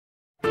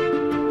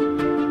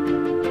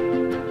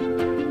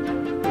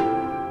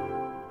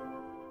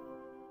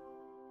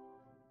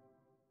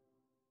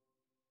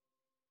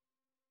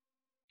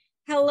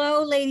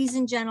Hello, ladies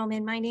and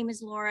gentlemen. My name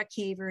is Laura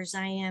Cavers.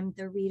 I am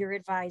the reader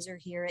advisor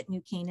here at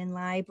New Canaan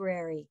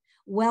Library.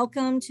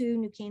 Welcome to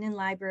New Canaan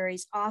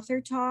Library's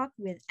Author Talk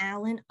with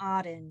Alan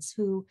Ottens,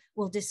 who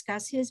will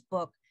discuss his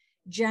book,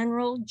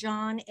 General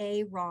John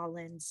A.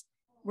 Rawlins,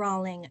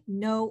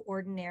 No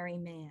Ordinary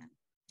Man.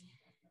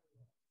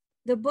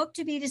 The book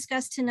to be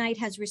discussed tonight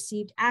has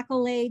received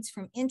accolades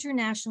from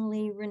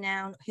internationally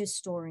renowned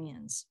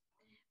historians.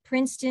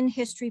 Princeton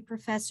history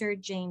professor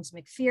James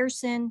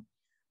McPherson,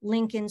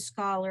 Lincoln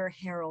scholar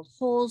Harold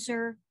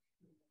Holzer,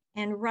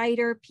 and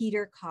writer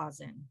Peter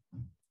Cousin.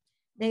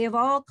 They have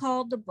all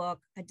called the book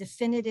a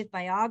definitive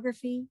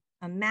biography,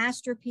 a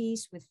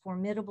masterpiece with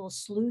formidable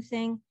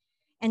sleuthing,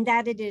 and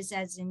that it is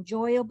as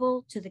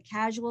enjoyable to the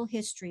casual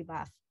history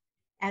buff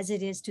as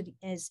it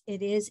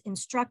is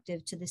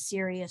instructive to the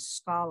serious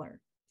scholar.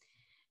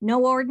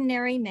 No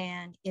Ordinary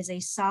Man is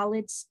a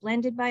solid,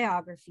 splendid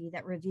biography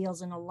that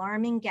reveals an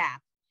alarming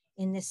gap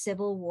in the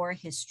Civil War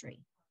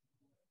history.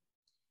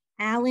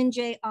 Alan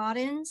J.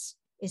 Ottens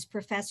is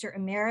Professor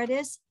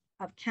Emeritus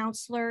of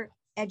Counselor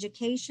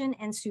Education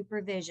and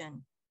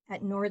Supervision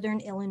at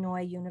Northern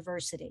Illinois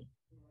University.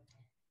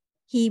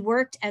 He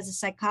worked as a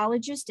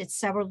psychologist at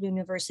several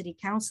university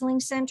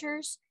counseling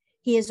centers.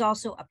 He is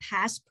also a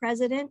past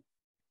president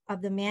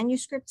of the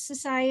Manuscript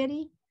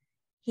Society.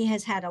 He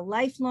has had a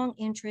lifelong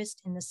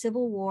interest in the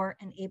Civil War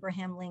and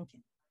Abraham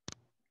Lincoln.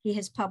 He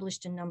has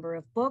published a number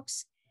of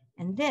books,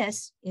 and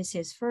this is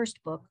his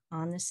first book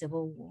on the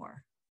Civil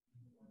War.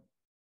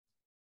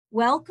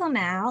 Welcome,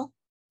 Al.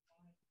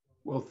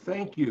 Well,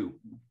 thank you.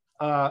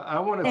 I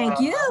want to thank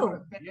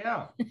you.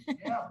 Yeah.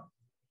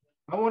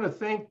 I want to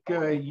thank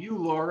you,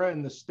 Laura,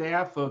 and the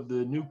staff of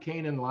the New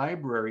Canaan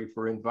Library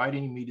for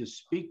inviting me to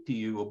speak to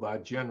you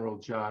about General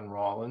John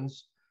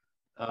Rawlins,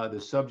 the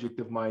subject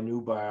of my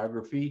new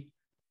biography,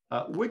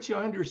 which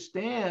I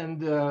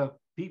understand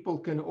people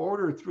can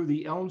order through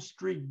the Elm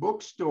Street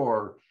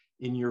bookstore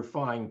in your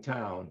fine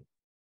town.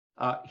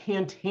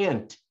 Hint,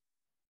 hint.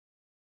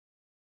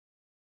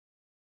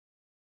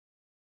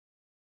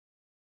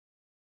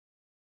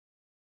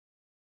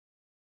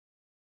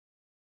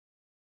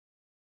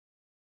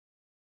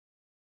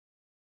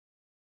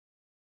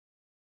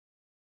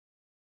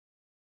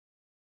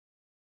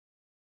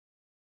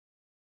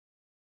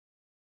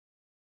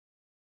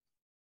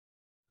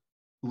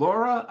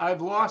 Laura,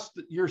 I've lost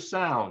your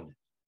sound.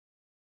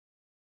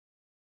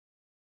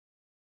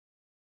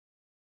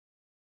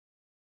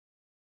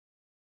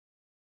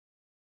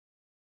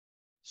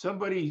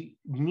 Somebody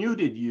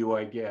muted you,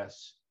 I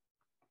guess.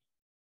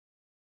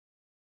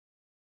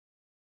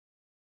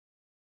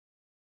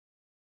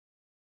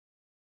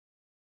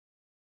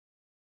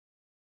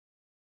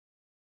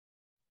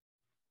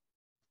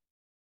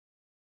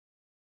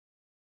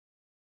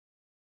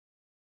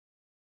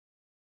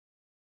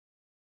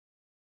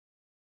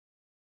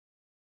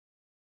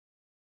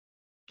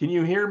 Can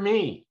you hear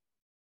me?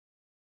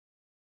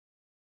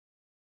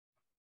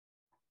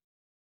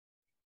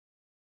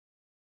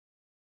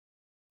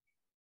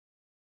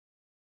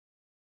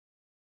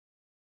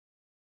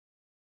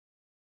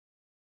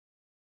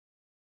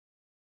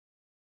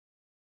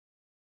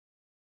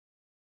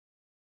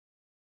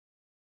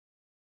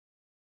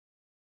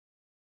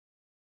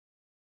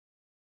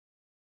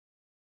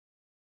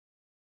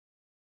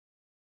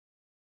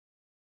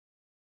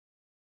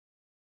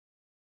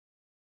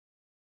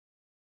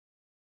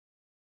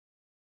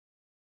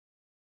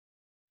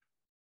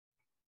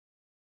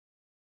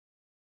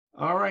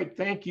 All right,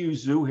 thank you,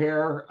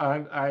 Zuhair.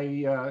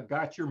 I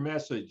got your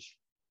message,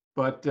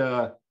 but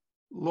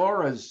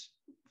Laura's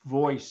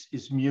voice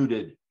is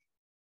muted.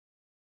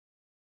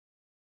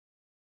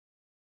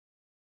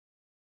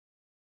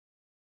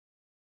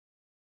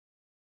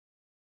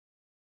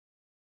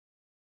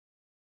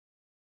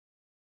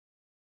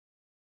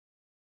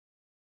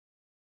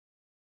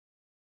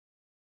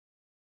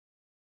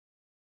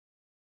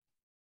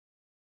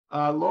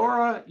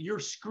 Laura, your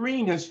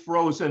screen has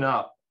frozen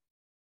up.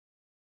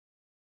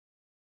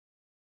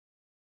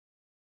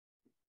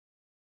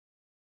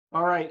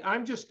 All right,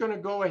 I'm just going to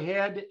go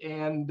ahead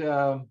and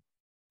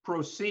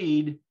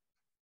proceed.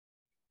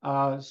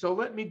 So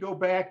let me go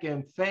back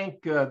and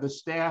thank the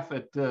staff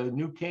at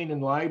New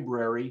Canaan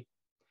Library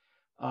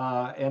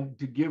and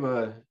to give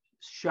a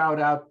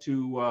shout out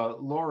to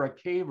Laura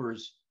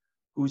Cavers,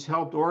 who's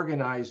helped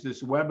organize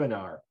this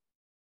webinar.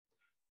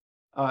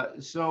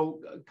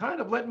 So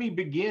kind of let me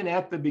begin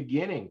at the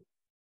beginning.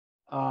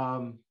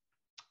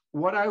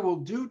 What I will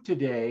do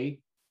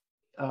today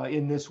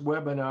in this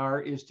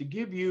webinar is to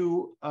give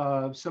you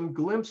some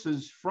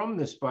glimpses from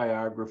this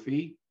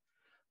biography.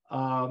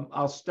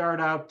 I'll start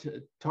out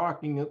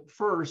talking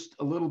first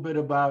a little bit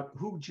about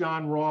who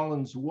John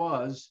Rawlins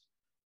was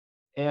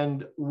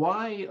and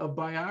why a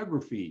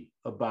biography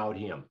about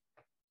him.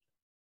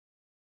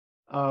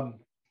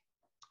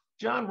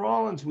 John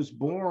Rawlins was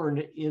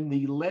born in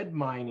the lead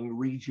mining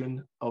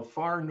region of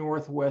far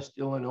northwest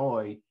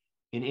Illinois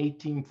in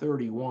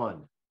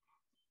 1831.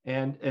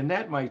 And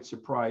that might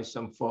surprise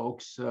some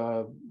folks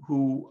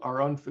who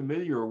are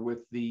unfamiliar with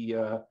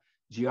the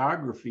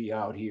geography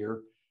out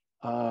here.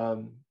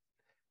 The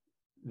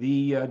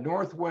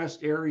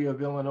northwest area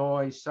of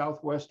Illinois,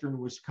 southwestern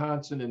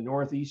Wisconsin, and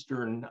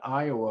northeastern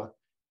Iowa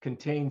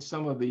contain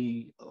some of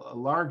the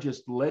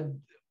largest lead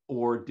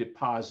ore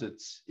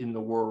deposits in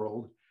the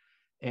world.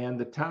 And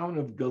the town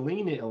of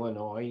Galena,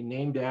 Illinois,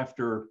 named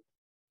after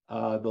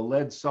the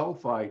lead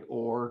sulfide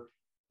ore,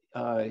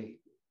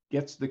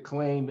 gets the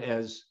claim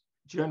as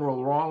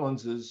General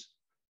Rawlins's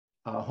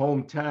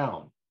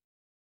hometown.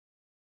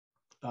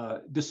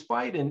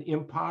 Despite an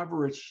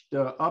impoverished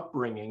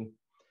upbringing,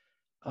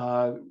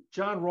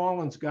 John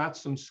Rawlins got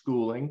some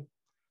schooling,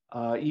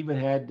 even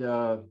had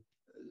a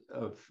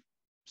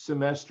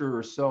semester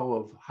or so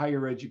of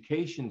higher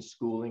education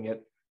schooling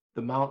at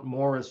the Mount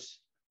Morris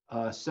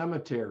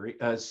seminary.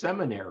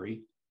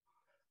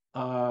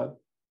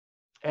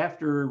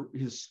 After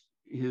his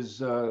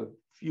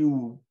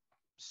few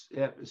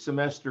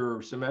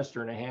semester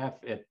and a half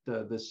at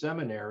the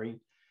seminary,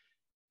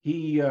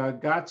 he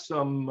got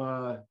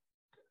some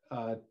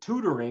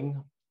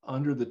tutoring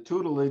under the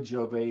tutelage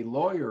of a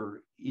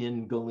lawyer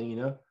in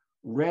Galena,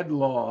 read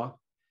law,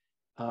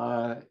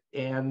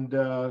 and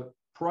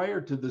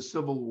prior to the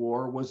Civil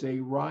War was a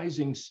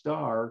rising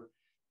star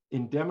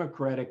in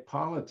Democratic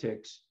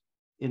politics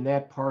in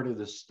that part of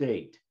the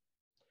state.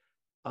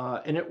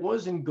 And it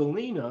was in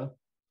Galena,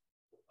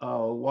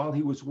 while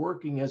he was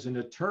working as an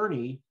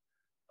attorney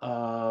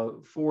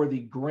for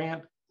the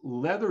Grant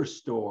leather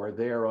store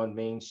there on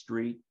Main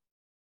Street,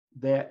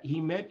 that he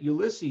met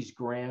Ulysses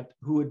Grant,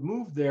 who had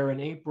moved there in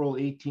April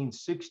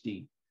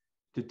 1860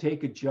 to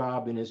take a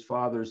job in his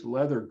father's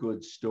leather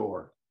goods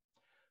store.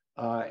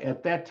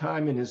 At that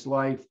time in his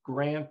life,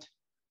 Grant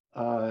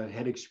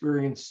had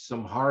experienced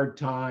some hard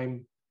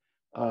time.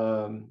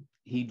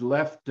 He'd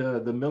left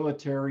the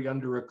military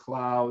under a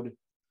cloud,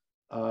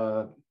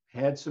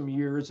 had some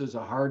years as a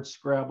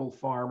hardscrabble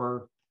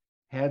farmer,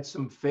 had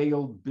some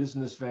failed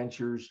business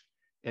ventures,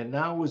 and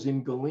now was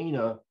in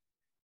Galena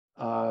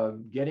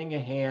getting a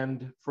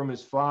hand from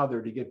his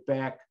father to get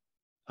back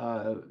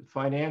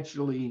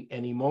financially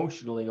and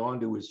emotionally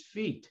onto his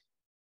feet.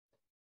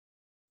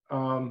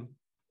 After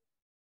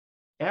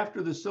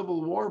the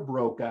Civil War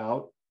broke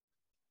out,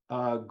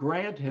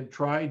 Grant had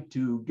tried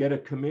to get a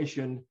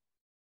commission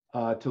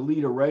to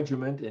lead a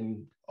regiment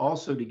and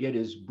also to get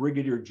his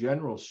brigadier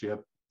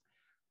generalship,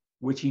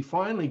 which he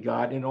finally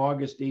got in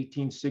August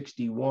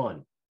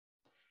 1861.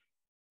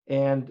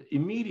 And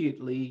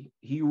immediately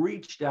he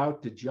reached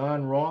out to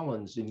John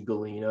Rawlins in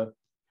Galena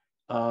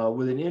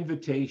with an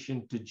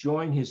invitation to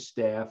join his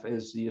staff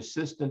as the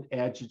assistant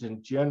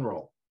adjutant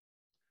general.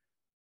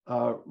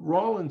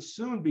 Rawlins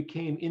soon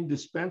became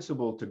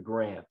indispensable to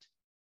Grant,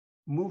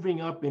 moving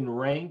up in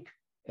rank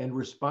and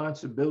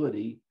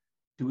responsibility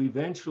to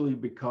eventually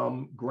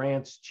become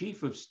Grant's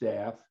chief of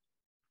staff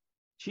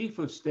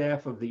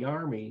of the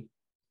Army,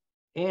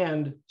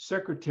 and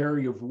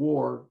Secretary of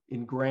War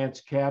in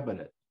Grant's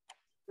cabinet.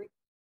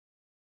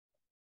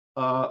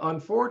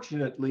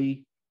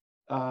 Unfortunately,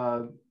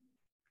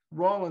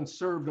 Rawlins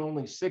served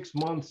only 6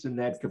 months in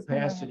that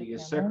capacity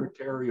as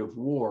Secretary of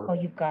War. Oh,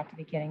 you've got to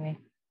be kidding me.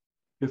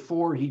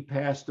 Before he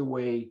passed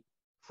away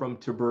from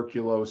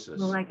tuberculosis.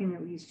 Well, I can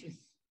at least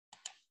just.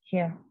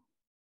 Yeah.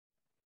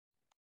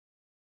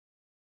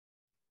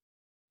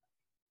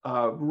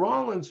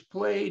 Rawlins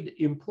played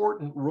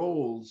important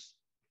roles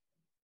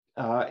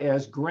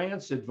as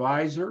Grant's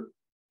advisor,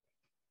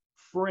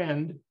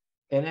 friend,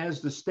 and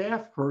as the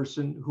staff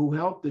person who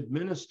helped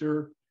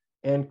administer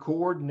and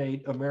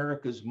coordinate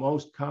America's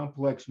most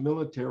complex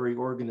military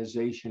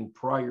organization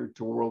prior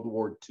to World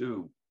War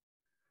II.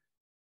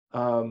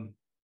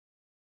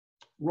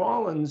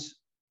 Rawlins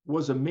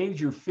was a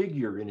major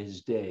figure in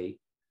his day.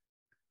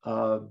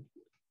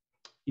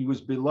 He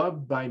was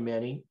beloved by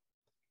many,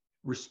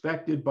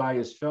 respected by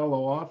his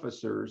fellow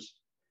officers,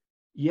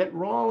 yet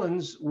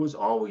Rawlins was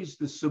always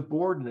the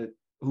subordinate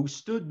who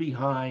stood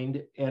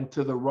behind and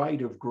to the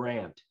right of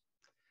Grant.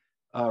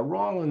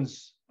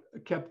 Rawlins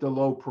kept a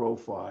low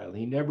profile.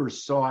 He never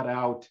sought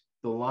out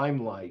the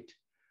limelight,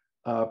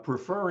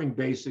 preferring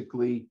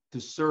basically to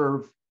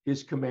serve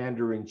his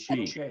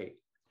commander-in-chief. Okay.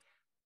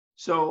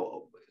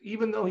 So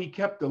even though he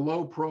kept a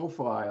low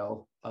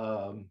profile,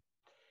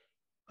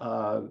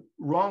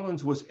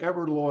 Rawlins was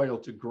ever loyal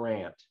to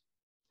Grant.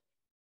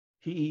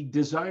 He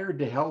desired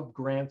to help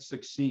Grant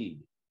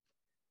succeed.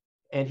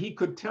 And he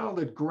could tell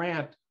that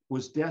Grant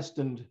was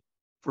destined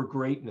for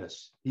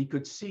greatness. He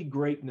could see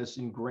greatness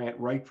in Grant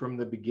right from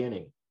the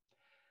beginning.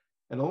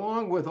 And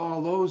along with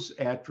all those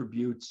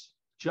attributes,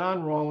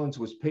 John Rawlins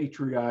was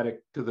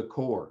patriotic to the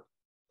core.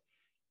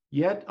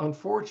 Yet,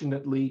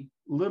 unfortunately,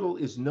 little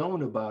is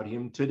known about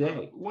him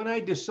today. When I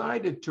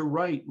decided to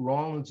write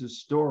Rawlins's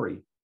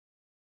story,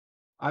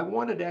 I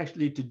wanted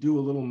actually to do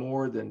a little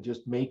more than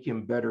just make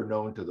him better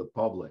known to the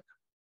public.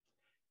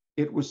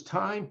 It was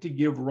time to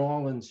give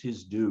Rawlins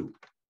his due.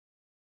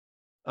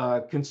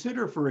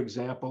 Consider, for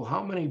example,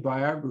 how many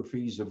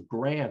biographies of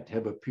Grant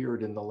have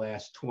appeared in the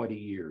last 20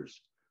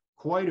 years.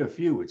 Quite a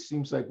few. It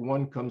seems like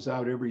one comes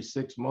out every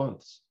 6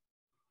 months.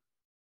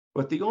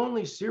 But the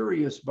only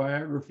serious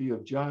biography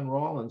of John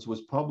Rawlins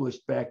was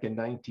published back in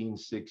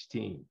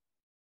 1916.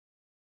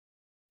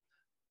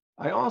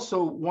 I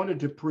also wanted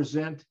to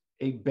present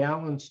a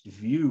balanced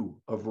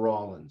view of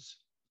Rawlins.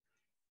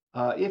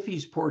 If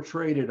he's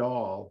portrayed at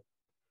all,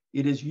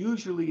 it is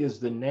usually as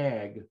the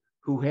nag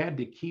who had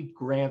to keep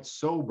Grant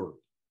sober,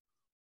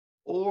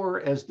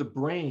 or as the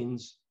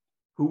brains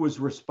who was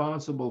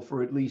responsible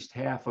for at least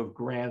half of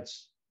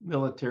Grant's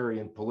military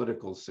and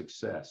political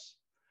success.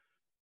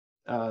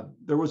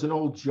 There was an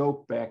old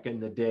joke back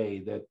in the day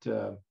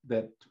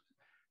that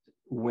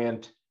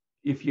went,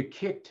 if you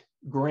kicked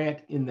Grant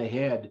in the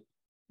head,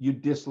 you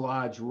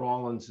dislodge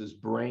Rawlins's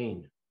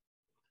brain.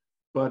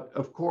 But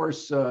of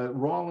course,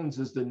 Rawlins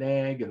as the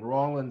nag and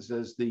Rawlins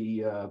as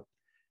the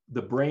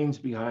brains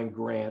behind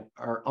Grant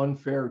are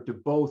unfair to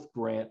both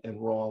Grant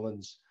and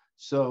Rawlins.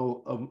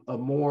 So a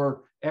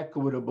more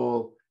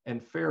equitable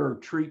and fairer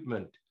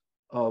treatment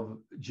of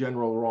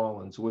General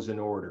Rawlins was in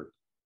order.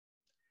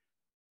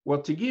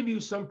 Well, to give you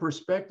some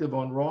perspective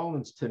on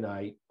Rawlins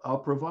tonight, I'll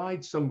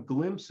provide some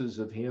glimpses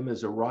of him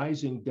as a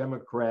rising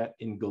Democrat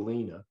in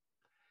Galena,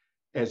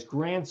 as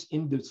Grant's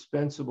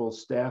indispensable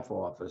staff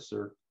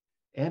officer,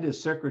 and as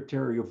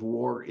Secretary of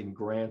War in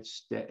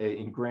Grant's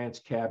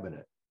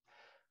cabinet.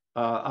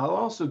 I'll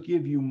also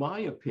give you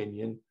my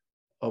opinion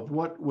of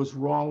what was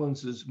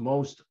Rawlins's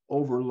most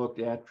overlooked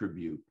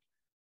attribute,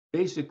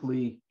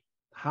 basically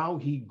how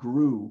he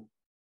grew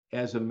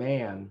as a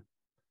man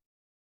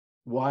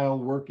while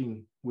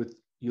working with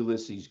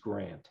Ulysses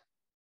Grant.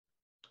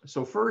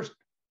 So first,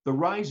 the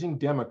rising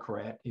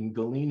Democrat in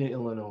Galena,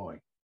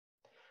 Illinois.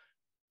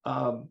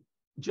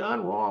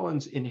 John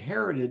Rawlins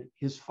inherited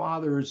his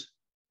father's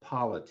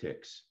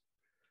politics.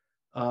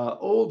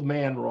 Old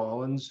man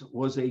Rawlins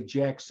was a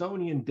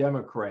Jacksonian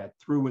Democrat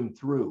through and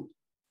through.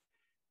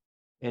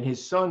 And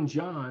his son,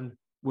 John,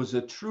 was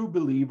a true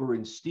believer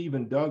in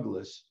Stephen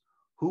Douglas,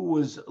 who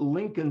was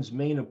Lincoln's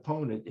main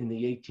opponent in the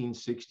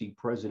 1860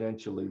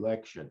 presidential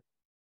election.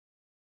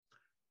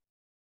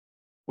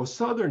 Well,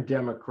 Southern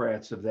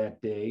Democrats of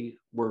that day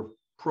were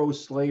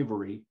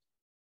pro-slavery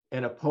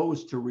and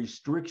opposed to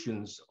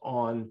restrictions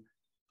on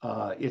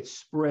its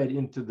spread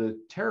into the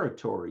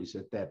territories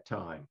at that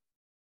time.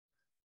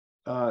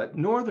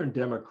 Northern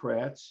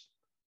Democrats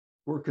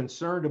were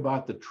concerned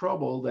about the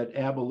trouble that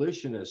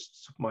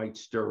abolitionists might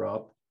stir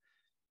up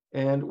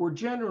and were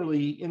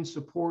generally in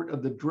support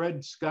of the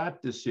Dred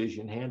Scott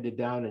decision handed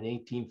down in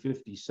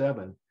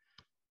 1857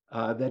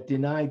 that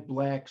denied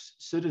Blacks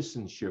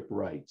citizenship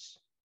rights.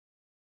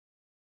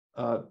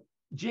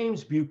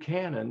 James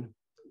Buchanan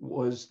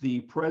was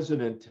the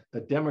president, a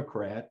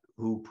Democrat,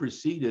 who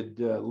preceded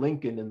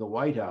Lincoln in the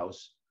White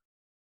House.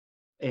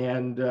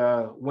 And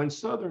when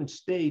Southern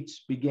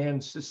states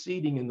began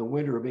seceding in the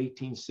winter of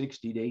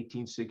 1860 to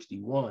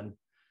 1861,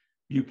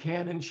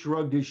 Buchanan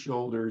shrugged his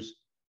shoulders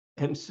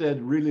and said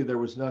really there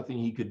was nothing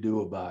he could do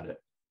about it.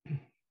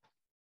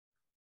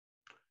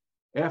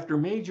 After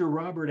Major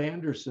Robert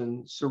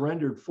Anderson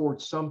surrendered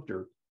Fort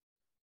Sumter,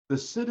 the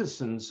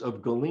citizens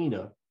of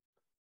Galena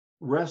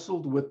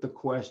wrestled with the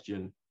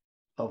question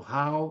of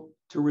how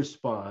to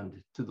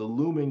respond to the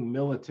looming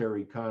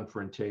military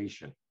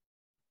confrontation.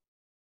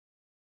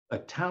 A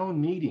town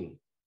meeting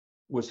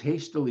was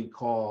hastily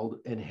called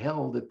and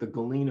held at the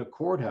Galena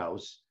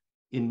courthouse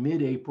in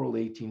mid-April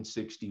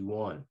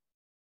 1861.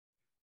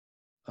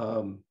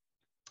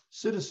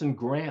 Citizen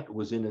Grant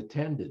was in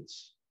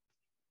attendance.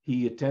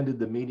 He attended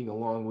the meeting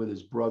along with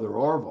his brother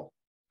Orville.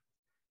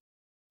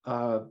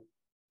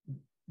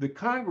 The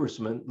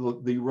congressman,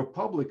 the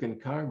Republican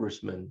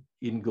congressman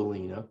in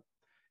Galena,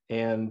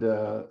 and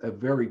a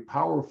very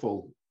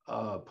powerful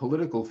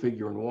political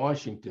figure in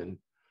Washington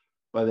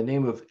by the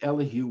name of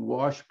Elihu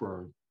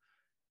Washburn,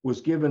 was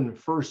given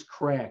first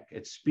crack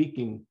at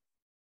speaking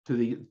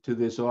to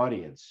this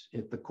audience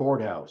at the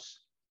courthouse.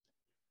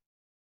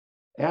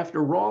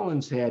 After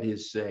Rawlins had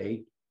his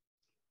say,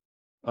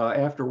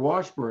 after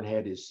Washburn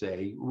had his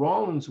say,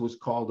 Rawlins was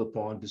called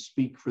upon to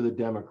speak for the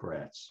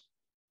Democrats.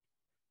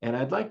 And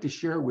I'd like to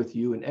share with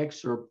you an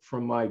excerpt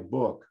from my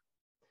book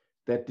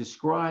that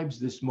describes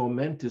this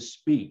momentous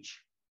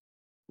speech,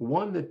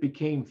 one that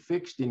became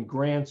fixed in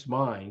Grant's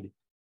mind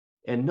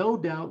and no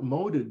doubt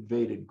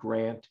motivated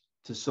Grant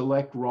to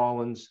select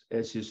Rawlins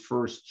as his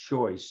first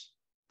choice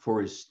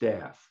for his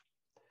staff.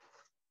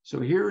 So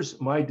here's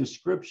my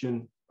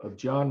description of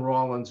John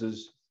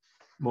Rawlins's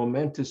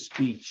momentous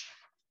speech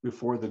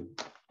before the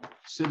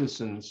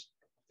citizens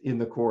in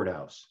the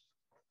courthouse.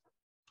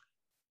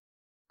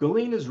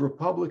 Galena's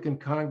Republican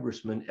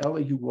Congressman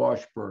Elihu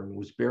Washburn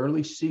was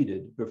barely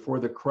seated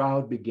before the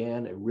crowd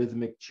began a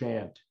rhythmic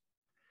chant.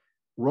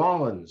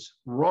 Rawlins,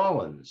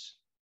 Rawlins.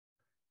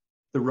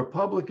 The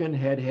Republican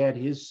had had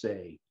his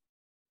say,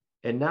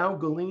 and now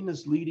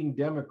Galena's leading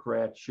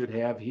Democrat should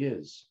have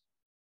his.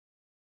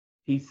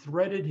 He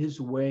threaded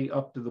his way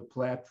up to the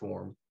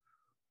platform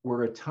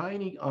where a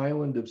tiny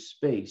island of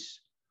space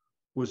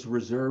was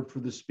reserved for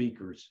the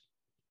speakers.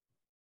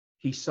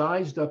 He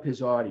sized up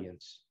his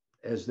audience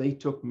as they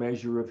took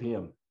measure of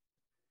him.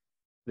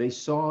 They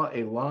saw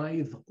a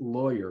lithe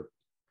lawyer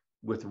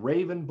with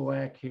raven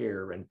black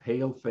hair and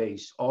pale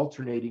face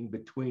alternating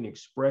between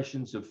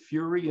expressions of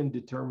fury and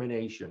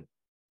determination.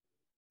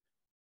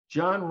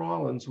 John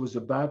Rawlins was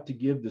about to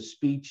give the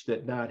speech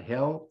that not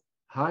hell,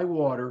 high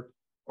water,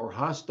 or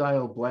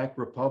hostile Black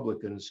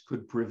Republicans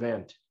could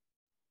prevent.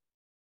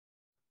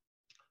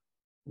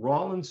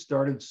 Rawlins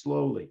started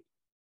slowly.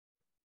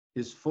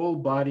 His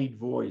full-bodied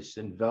voice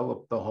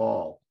enveloped the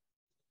hall.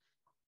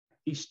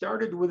 He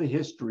started with a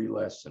history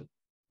lesson.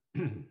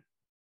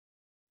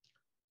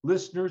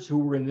 Listeners who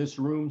were in this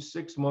room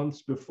 6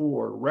 months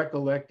before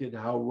recollected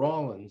how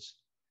Rawlins,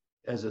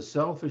 as a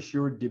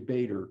self-assured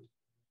debater,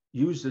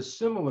 used a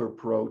similar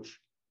approach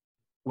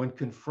when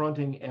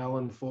confronting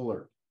Alan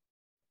Fuller.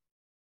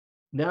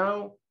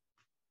 Now,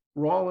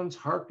 Rawlins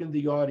hearkened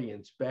the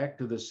audience back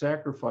to the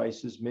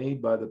sacrifices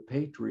made by the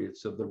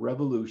patriots of the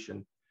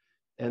Revolution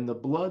and the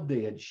blood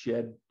they had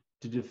shed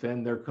to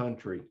defend their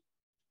country.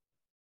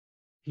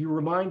 He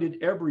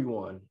reminded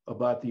everyone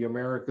about the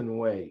American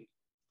way.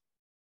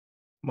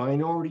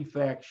 Minority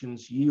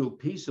factions yield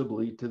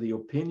peaceably to the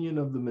opinion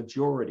of the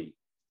majority,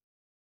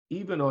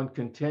 even on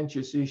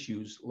contentious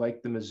issues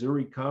like the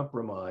Missouri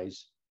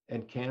Compromise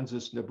and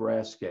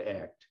Kansas-Nebraska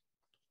Act.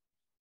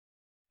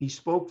 He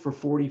spoke for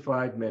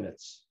 45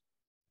 minutes.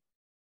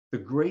 The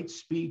great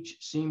speech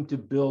seemed to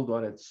build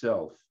on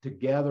itself, to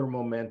gather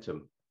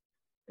momentum,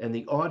 and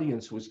the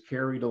audience was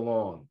carried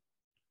along.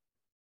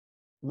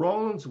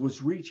 Rawlins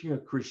was reaching a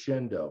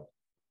crescendo.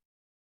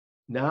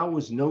 Now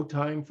was no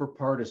time for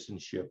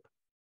partisanship.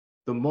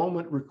 The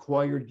moment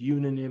required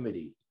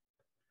unanimity.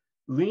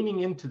 Leaning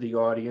into the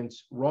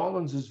audience,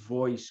 Rawlins's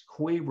voice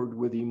quavered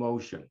with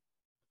emotion.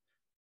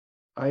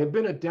 I have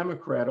been a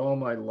Democrat all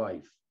my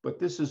life, but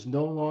this is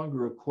no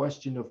longer a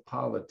question of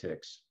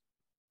politics.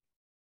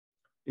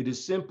 It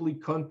is simply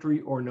country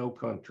or no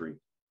country.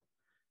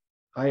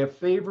 I have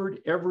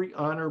favored every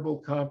honorable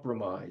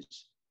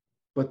compromise,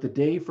 but the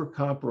day for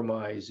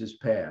compromise is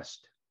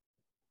past.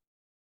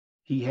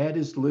 He had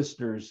his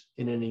listeners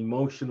in an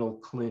emotional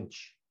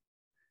clinch.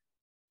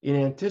 In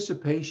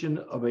anticipation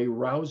of a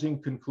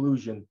rousing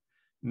conclusion,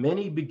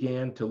 many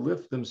began to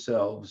lift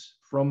themselves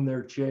from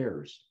their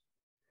chairs.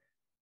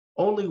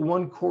 Only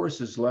one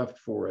course is left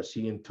for us,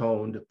 he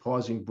intoned,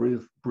 pausing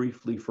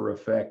briefly for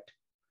effect.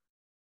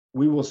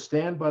 We will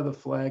stand by the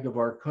flag of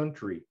our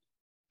country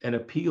and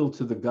appeal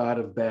to the God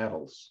of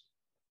battles.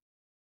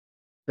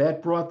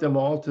 That brought them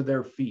all to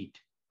their feet.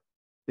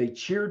 They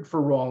cheered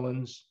for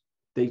Rawlins,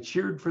 they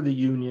cheered for the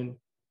Union,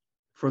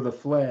 for the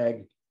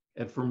flag,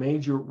 and for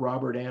Major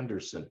Robert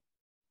Anderson.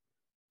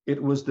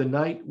 It was the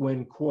night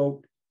when,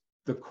 quote,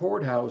 the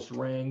courthouse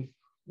rang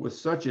with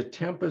such a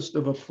tempest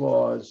of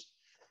applause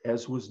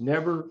as was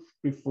never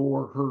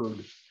before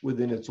heard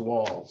within its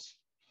walls.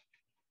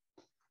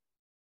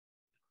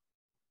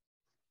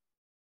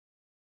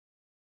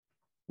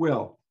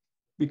 Well,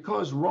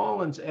 because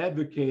Rawlins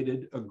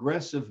advocated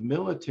aggressive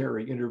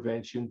military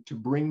intervention to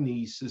bring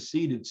the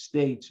seceded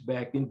states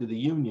back into the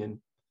Union,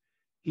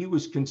 he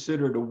was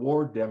considered a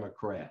war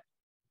Democrat.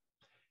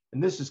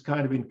 And this is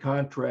kind of in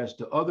contrast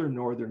to other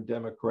Northern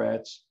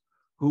Democrats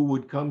who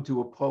would come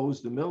to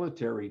oppose the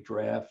military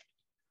draft,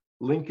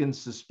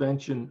 Lincoln's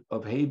suspension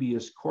of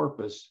habeas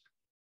corpus,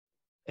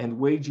 and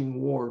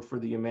waging war for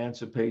the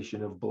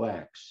emancipation of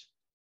Blacks.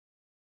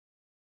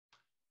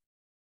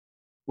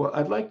 Well,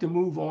 I'd like to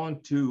move on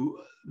to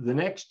the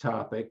next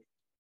topic,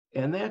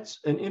 and that's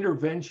an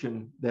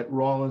intervention that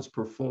Rawlins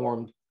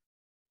performed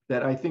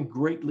that I think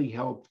greatly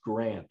helped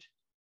Grant.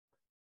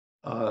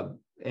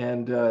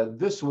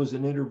 This was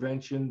an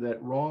intervention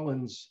that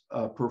Rawlins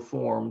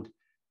performed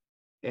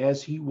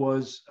as he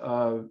was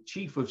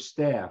chief of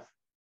staff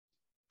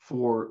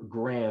for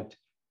Grant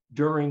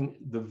during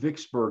the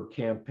Vicksburg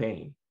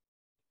campaign.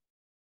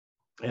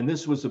 And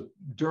this was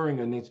during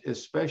an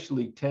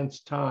especially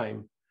tense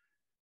time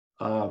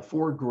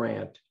for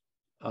Grant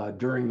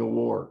during the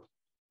war.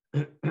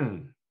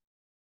 In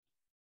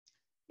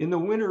the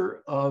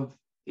winter of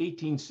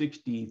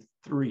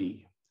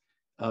 1863,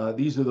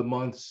 these are the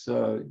months,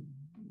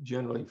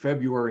 generally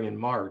February and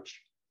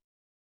March,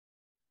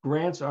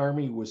 Grant's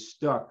army was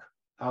stuck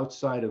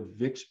outside of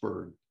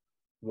Vicksburg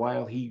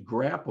while he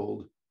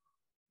grappled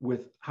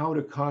with how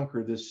to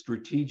conquer this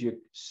strategic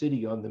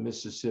city on the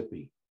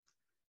Mississippi.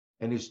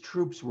 And his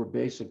troops were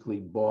basically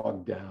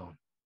bogged down.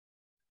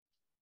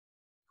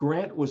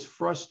 Grant was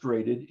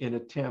frustrated in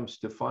attempts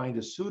to find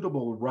a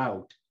suitable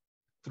route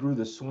through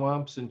the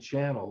swamps and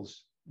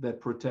channels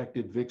that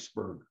protected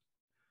Vicksburg.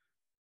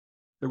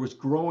 There was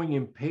growing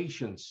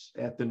impatience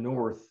at the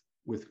North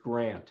with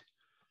Grant.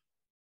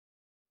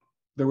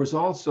 There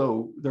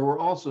were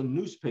also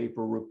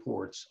newspaper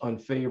reports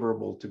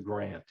unfavorable to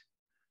Grant.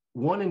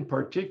 One in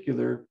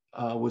particular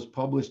was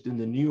published in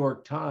the New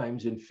York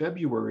Times in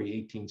February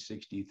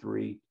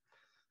 1863,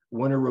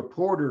 when a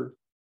reporter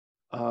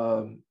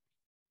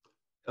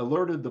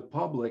alerted the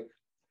public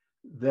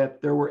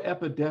that there were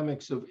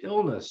epidemics of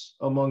illness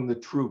among the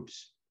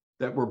troops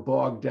that were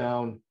bogged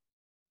down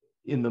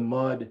in the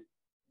mud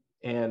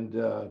and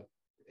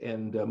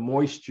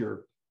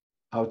moisture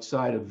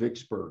outside of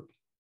Vicksburg.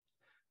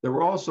 There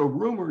were also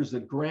rumors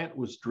that Grant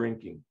was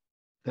drinking,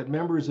 that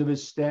members of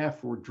his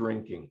staff were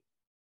drinking.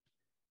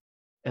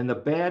 And the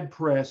bad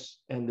press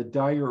and the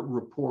dire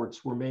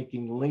reports were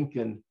making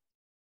Lincoln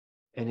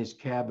and his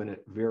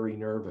cabinet very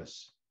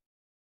nervous.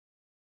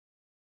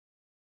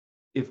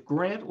 If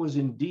Grant was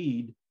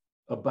indeed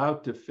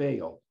about to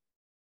fail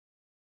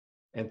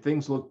and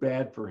things looked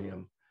bad for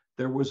him,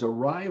 there was a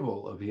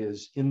rival of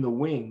his in the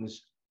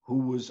wings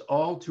who was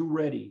all too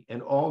ready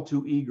and all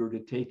too eager to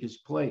take his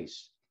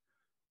place.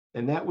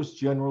 And that was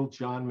General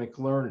John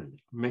McClernand.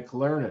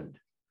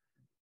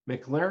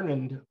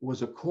 McClernand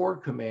was a corps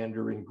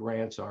commander in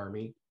Grant's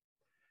army,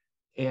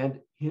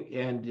 and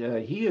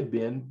he had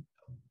been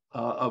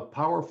a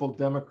powerful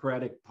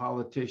Democratic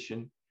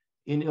politician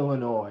in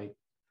Illinois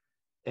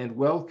and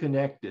well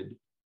connected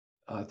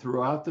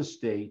throughout the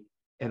state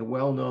and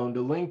well known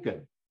to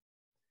Lincoln.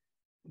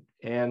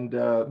 And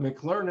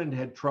McClernand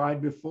had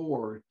tried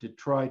before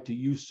to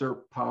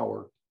usurp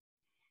power,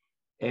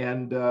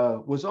 and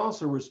was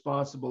also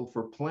responsible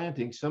for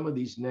planting some of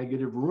these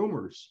negative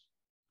rumors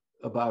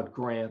about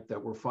Grant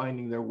that were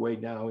finding their way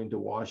now into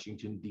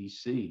Washington,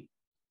 D.C.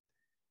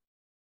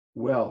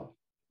 Well,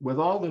 with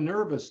all the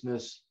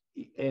nervousness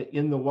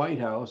in the White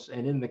House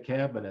and in the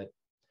cabinet,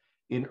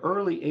 in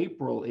early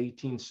April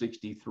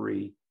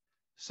 1863,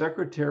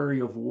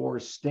 Secretary of War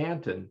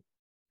Stanton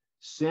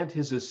sent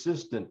his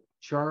assistant,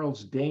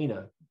 Charles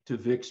Dana, to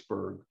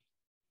Vicksburg,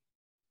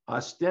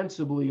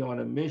 ostensibly on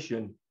a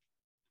mission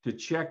to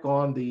check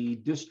on the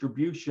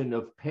distribution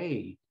of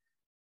pay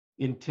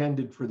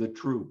intended for the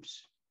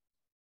troops.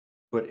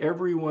 But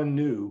everyone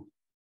knew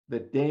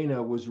that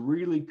Dana was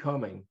really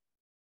coming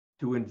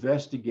to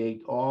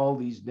investigate all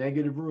these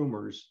negative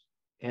rumors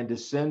and to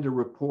send a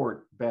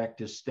report back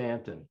to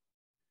Stanton.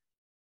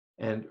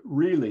 And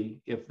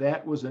really, if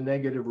that was a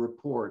negative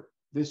report,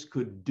 this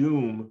could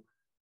doom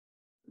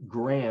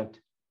Grant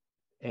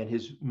and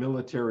his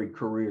military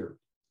career.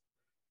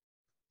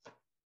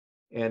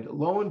 And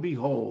lo and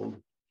behold,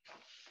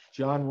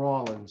 John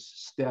Rawlins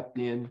stepped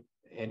in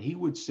and he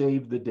would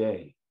save the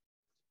day.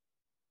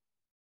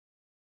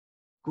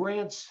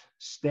 Grant's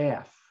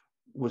staff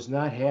was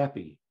not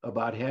happy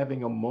about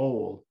having a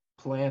mole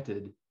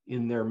planted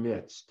in their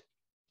midst.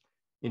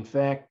 In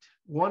fact,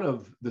 one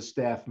of the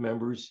staff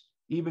members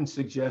even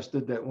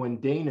suggested that when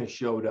Dana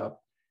showed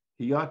up,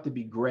 he ought to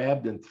be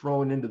grabbed and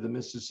thrown into the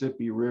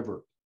Mississippi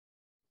River.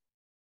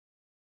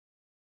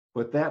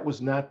 But that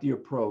was not the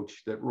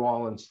approach that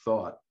Rawlins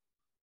thought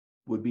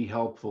would be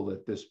helpful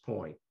at this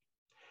point.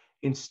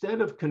 Instead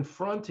of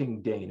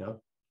confronting Dana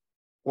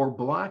or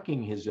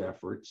blocking his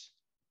efforts,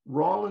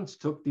 Rawlins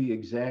took the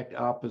exact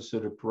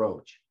opposite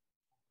approach.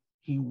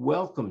 He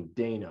welcomed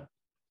Dana.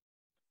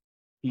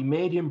 He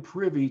made him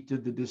privy to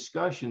the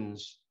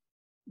discussions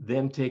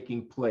then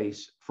taking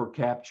place for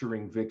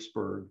capturing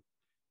Vicksburg,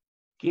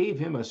 gave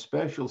him a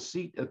special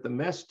seat at the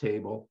mess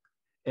table,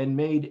 and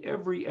made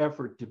every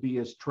effort to be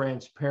as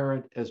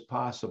transparent as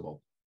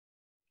possible.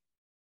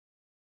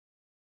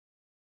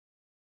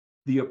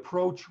 The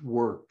approach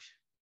worked.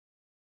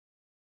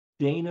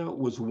 Dana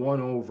was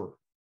won over,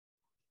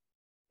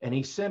 and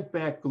he sent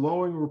back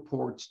glowing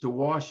reports to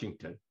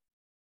Washington.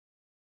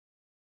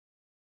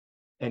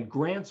 And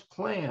Grant's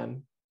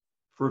plan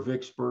for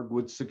Vicksburg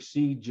would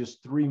succeed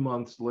just 3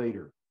 months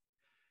later.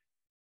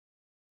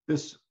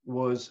 This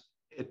was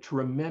a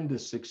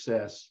tremendous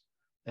success,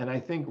 and I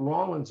think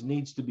Rawlins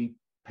needs to be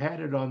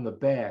patted on the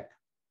back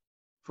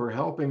for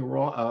helping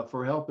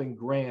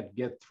Grant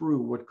get through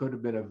what could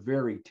have been a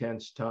very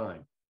tense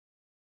time.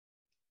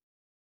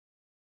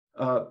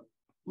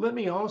 Let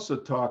me also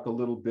talk a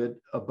little bit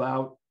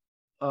about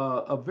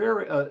a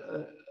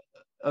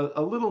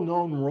little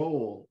known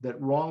role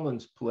that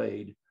Rawlins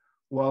played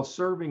while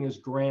serving as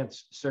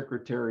Grant's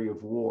Secretary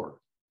of War.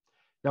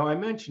 Now, I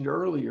mentioned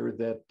earlier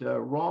that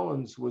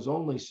Rawlins was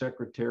only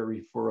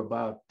secretary for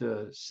about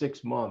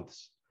 6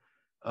 months.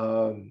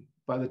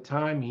 By the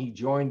time he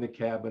joined the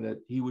cabinet,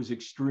 he was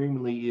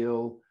extremely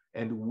ill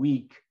and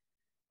weak,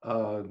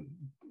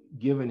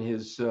 given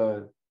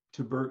the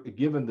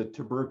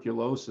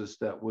tuberculosis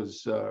that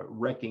was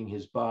wrecking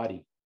his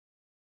body.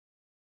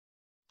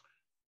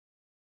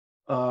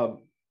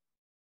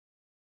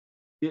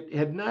 It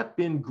had not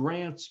been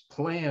Grant's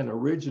plan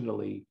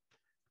originally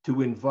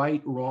to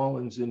invite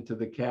Rawlins into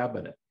the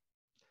cabinet.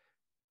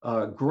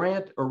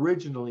 Grant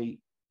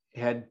originally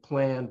had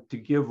planned to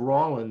give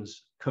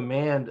Rawlins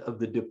command of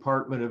the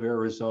Department of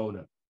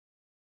Arizona.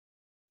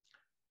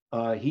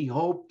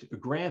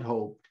 Grant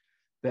hoped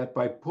that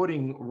by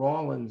putting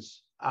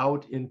Rawlins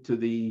out into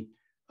the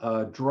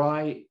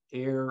dry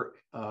air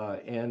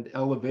and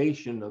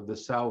elevation of the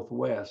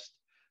Southwest,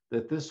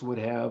 that this would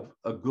have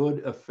a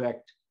good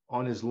effect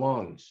on his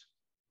lungs.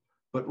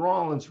 But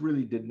Rawlins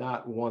really did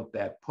not want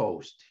that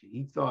post.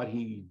 He thought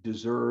he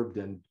deserved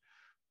and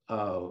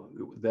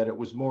that it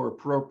was more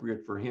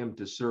appropriate for him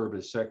to serve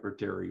as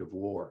Secretary of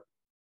War.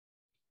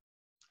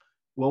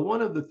 Well,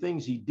 one of the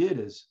things he did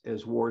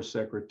as War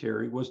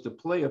Secretary was to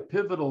play a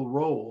pivotal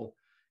role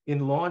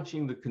in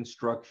launching the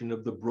construction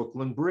of the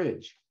Brooklyn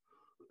Bridge.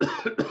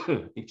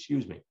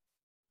 Excuse me.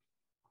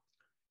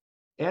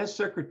 As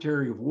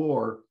Secretary of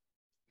War,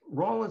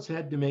 Rawlins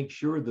had to make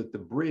sure that the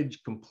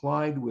bridge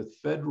complied with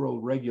federal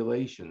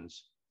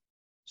regulations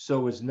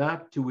so as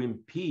not to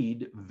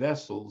impede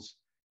vessels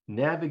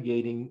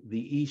navigating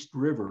the East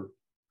River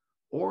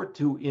or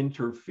to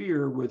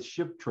interfere with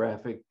ship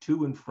traffic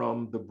to and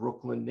from the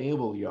Brooklyn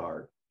Naval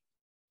Yard.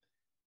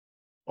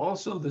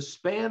 Also, the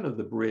span of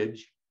the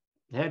bridge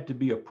had to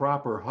be a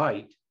proper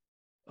height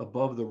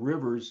above the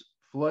river's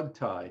flood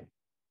tide.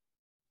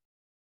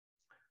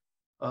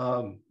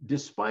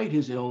 Despite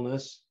his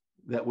illness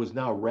that was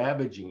now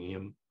ravaging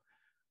him,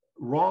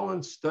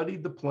 Rawlins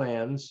studied the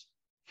plans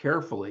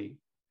carefully,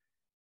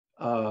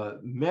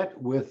 met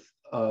with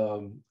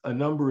a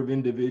number of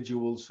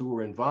individuals who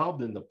were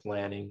involved in the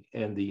planning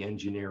and the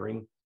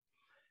engineering,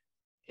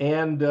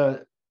 and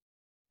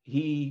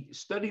he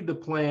studied the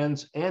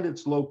plans and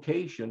its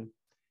location,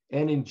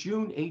 and in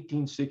June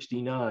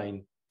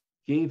 1869,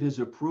 gave his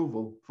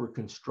approval for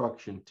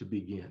construction to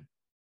begin.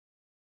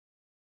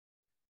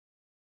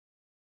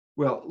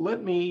 Well,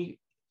 let me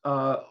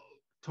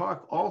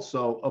talk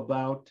also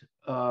about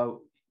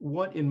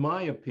what, in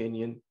my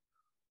opinion,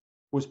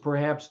 was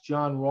perhaps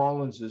John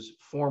Rawlins's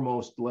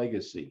foremost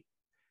legacy.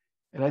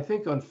 And I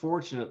think,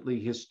 unfortunately,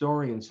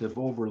 historians have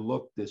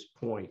overlooked this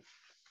point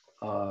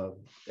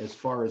as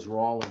far as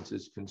Rawlins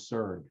is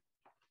concerned.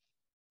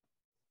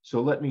 So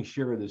let me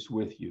share this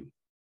with you.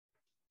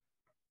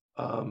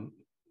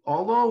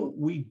 Although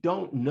we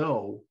don't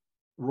know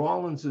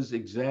Rawlins's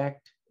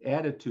exact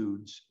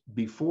attitudes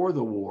before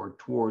the war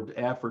toward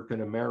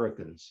African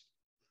Americans,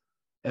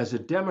 as a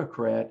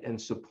Democrat and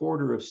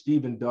supporter of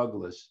Stephen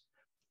Douglas,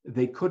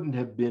 they couldn't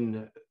have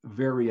been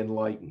very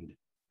enlightened.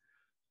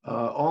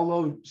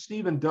 Although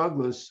Stephen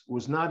Douglas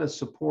was not a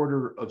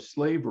supporter of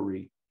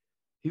slavery,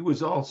 he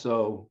was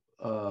also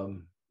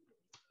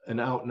an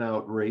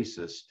out-and-out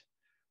racist.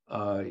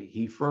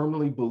 He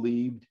firmly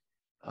believed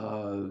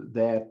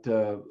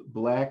that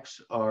Blacks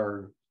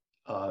are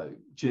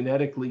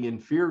genetically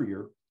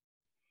inferior,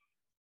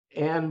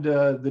 and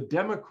the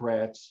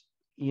Democrats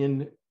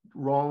in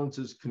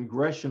Rawlins's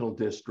congressional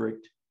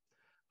district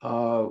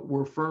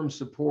were firm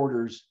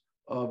supporters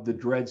of the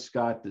Dred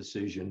Scott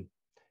decision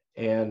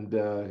and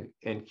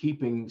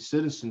keeping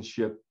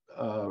citizenship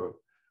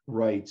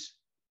rights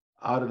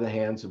out of the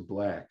hands of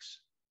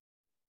Blacks.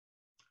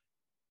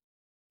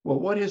 Well,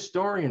 what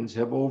historians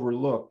have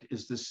overlooked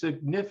is the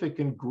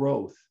significant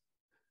growth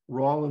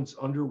Rawlins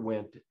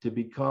underwent to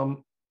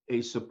become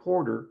a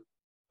supporter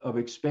of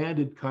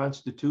expanded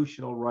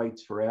constitutional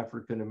rights for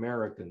African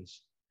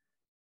Americans,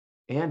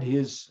 and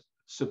his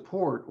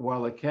support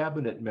while a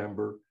cabinet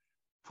member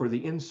for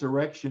the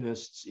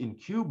insurrectionists in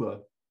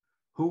Cuba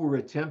who were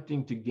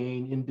attempting to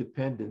gain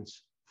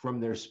independence from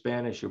their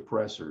Spanish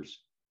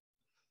oppressors.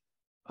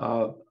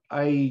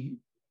 I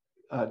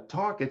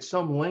talk at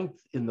some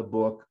length in the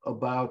book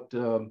about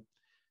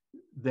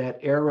that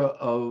era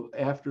of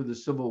after the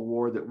Civil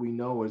War that we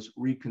know as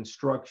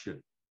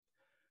Reconstruction.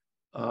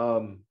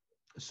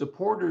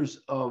 Supporters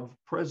of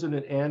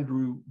President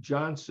Andrew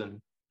Johnson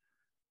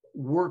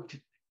worked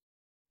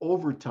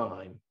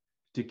overtime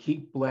to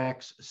keep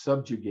Blacks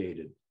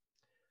subjugated.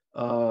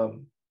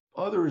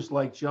 Others,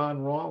 like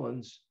John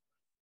Rawlins,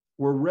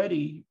 were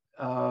ready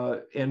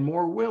and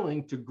more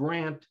willing to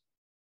grant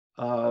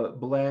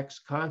Blacks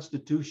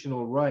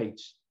constitutional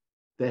rights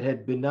that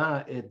had been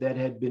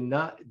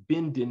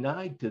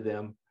denied to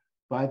them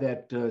by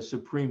that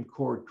Supreme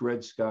Court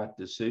Dred Scott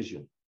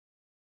decision.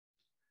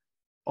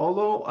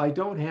 Although I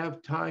don't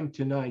have time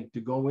tonight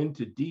to go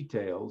into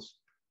details,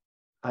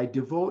 I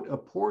devote a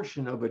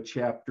portion of a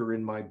chapter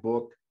in my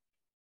book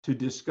to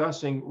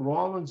discussing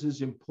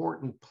Rawlins's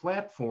important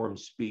platform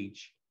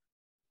speech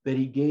that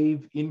he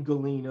gave in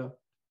Galena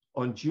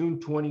on June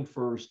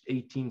 21st,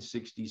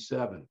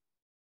 1867.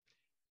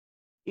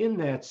 In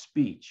that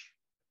speech,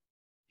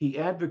 he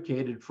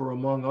advocated for,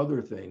 among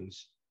other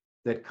things,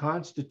 that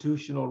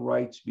constitutional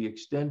rights be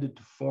extended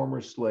to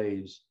former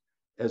slaves,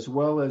 as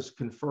well as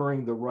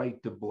conferring the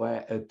right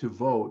to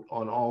vote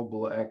on all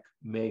Black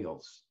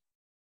males.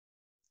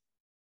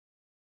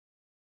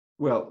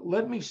 Well,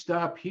 let me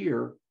stop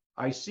here.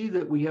 I see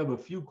that we have a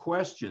few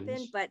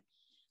questions. But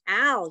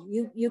Al,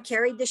 you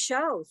carried the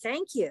show.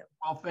 Thank you.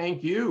 Well,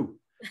 thank you.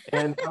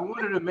 And I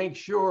wanted to make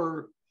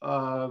sure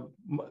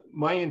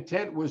my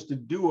intent was to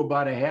do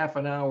about a half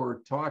an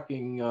hour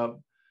talking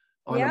on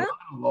a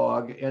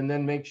monologue, and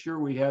then make sure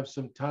we have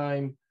some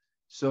time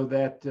so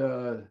that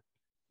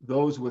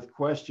those with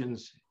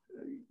questions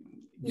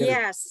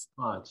get a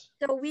response.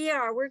 So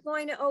we're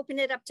going to open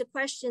it up to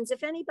questions.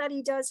 If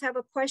anybody does have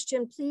a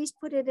question, please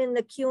put it in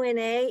the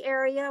Q&A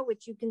area,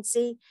 which you can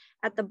see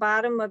at the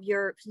bottom of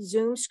your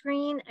Zoom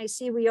screen. I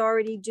see we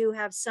already do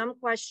have some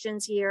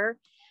questions here,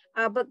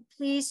 but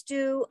please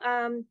do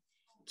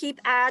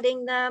keep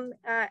adding them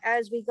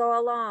as we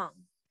go along.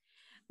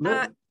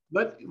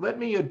 Let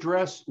me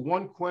address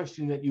one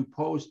question that you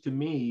posed to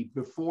me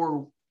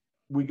before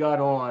we got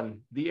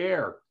on the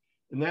air.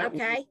 And that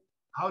was,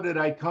 how did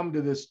I come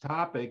to this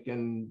topic,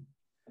 and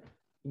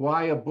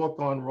why a book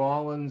on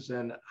Rawlins,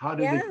 and how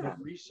did it get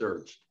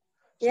researched?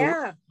 So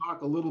Yeah. let's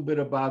talk a little bit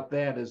about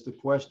that as the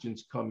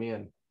questions come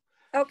in.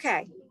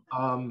 Okay.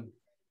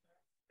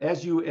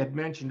 As you had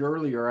mentioned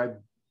earlier,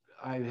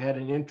 I had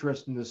an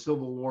interest in the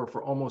Civil War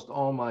for almost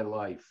all my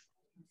life.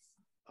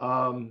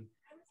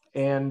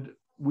 And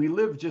we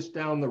live just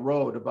down the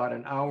road, about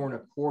an hour and a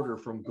quarter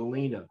from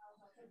Galena.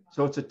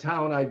 So it's a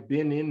town I've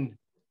been in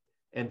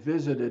and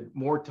visited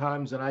more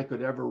times than I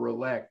could ever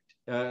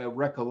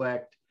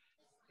recollect.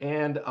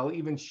 And I'll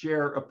even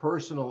share a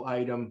personal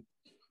item.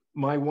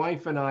 My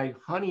wife and I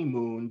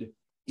honeymooned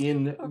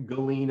in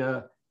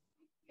Galena,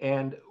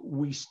 and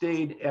we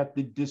stayed at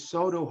the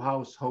DeSoto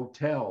House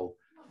Hotel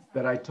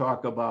that I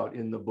talk about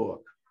in the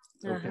book.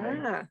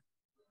 Okay.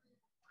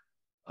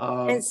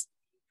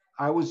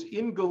 I was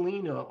in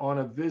Galena on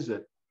a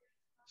visit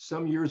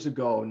some years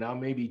ago, now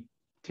maybe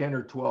 10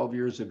 or 12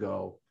 years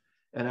ago.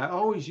 And I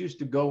always used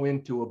to go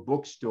into a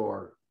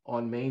bookstore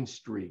on Main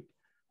Street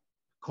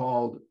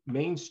called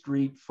Main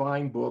Street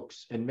Fine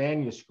Books and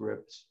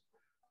Manuscripts.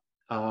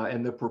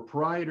 And the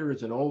proprietor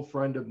is an old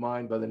friend of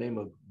mine by the name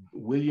of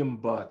William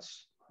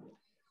Butts.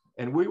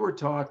 And we were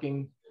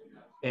talking,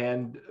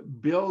 and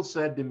Bill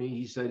said to me,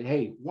 he said,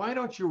 "Hey, why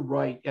don't you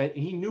write?" And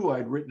he knew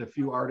I'd written a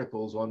few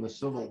articles on the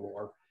Civil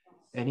War.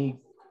 And he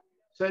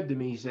said to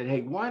me, he said,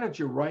 "Hey, why don't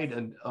you write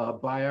a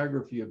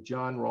biography of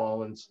John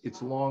Rawlins?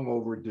 It's long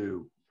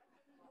overdue,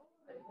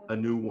 a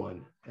new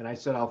one." And I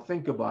said, "I'll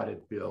think about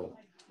it, Bill."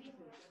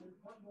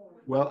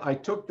 Well, I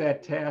took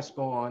that task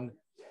on,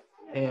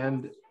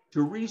 and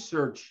to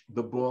research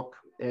the book,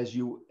 as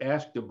you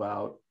asked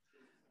about,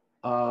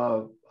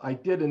 I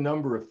did a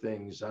number of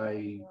things.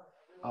 I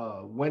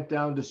went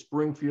down to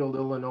Springfield,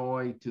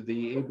 Illinois, to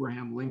the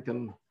Abraham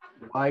Lincoln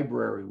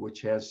Library,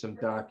 which has some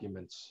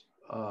documents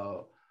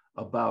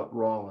about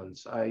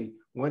Rawlins. I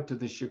went to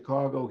the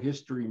Chicago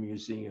History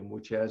Museum,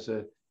 which has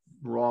a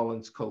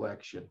Rawlins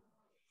collection.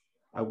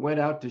 I went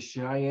out to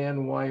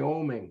Cheyenne,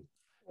 Wyoming,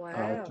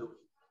 Wow.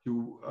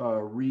 to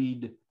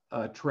read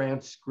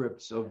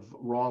transcripts of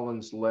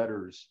Rawlins'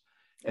 letters.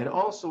 And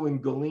also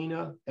in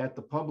Galena at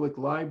the public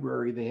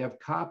library, they have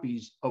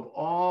copies of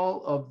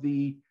all of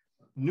the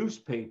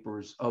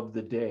newspapers of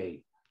the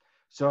day.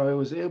 So I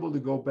was able to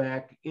go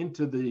back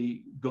into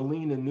the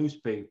Galena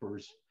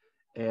newspapers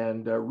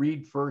and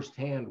read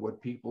firsthand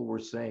what people were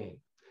saying.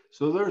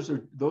 So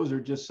those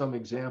are just some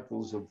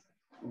examples of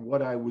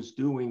what I was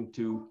doing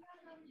to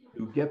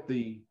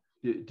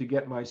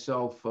get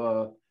myself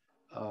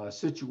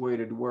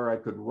situated where I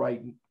could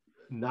write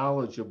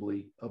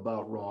knowledgeably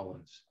about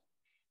Rawlins.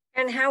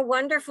 And how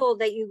wonderful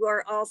that you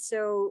are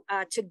also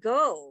to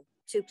go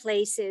to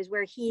places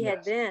where he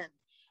had been,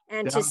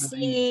 and to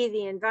see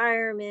the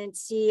environment,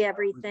 see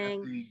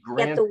everything,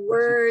 get the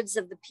words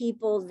of the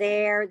people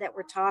there that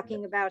were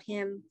talking about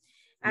him.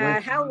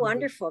 How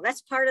wonderful.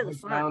 That's part of the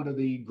fun. Down to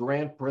the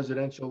Grant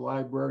Presidential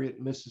Library at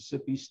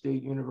Mississippi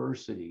State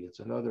University. It's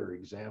another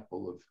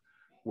example of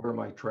where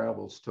my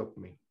travels took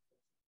me.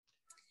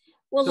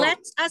 Well, let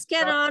us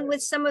get on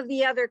with some of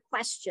the other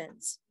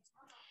questions.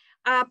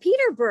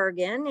 Peter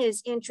Bergen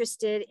is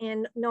interested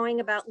in knowing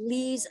about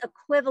Lee's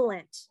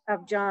equivalent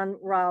of John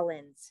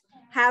Rawlins.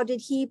 How did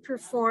he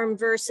perform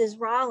versus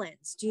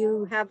Rawlins? Do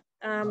you have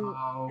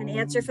an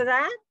answer for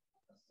that?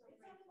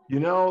 You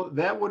know,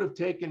 that would have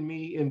taken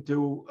me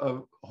into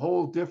a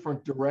whole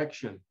different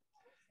direction.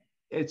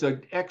 It's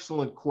an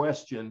excellent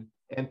question,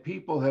 and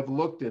people have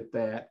looked at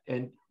that.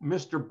 And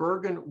Mr.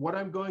 Bergen, what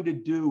I'm going to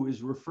do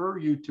is refer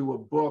you to a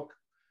book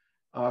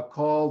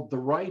called The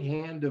Right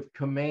Hand of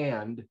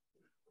Command,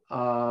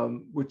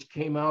 which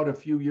came out a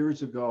few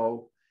years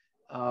ago,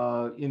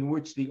 in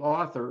which the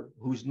author,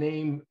 whose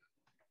name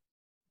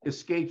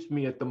escapes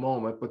me at the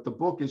moment, but the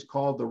book is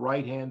called The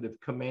Right Hand of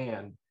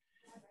Command.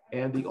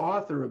 And the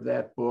author of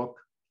that book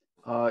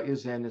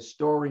is an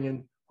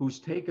historian who's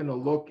taken a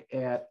look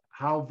at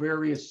how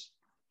various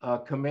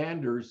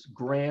commanders,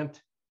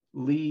 Grant,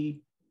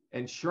 Lee,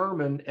 and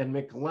Sherman, and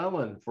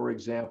McClellan, for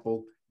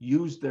example,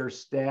 used their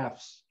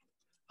staffs.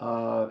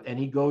 And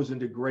he goes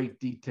into great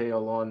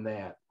detail on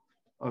that.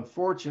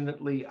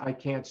 Unfortunately, I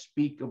can't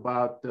speak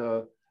about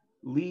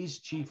Lee's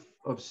chief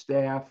of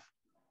staff,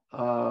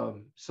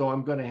 so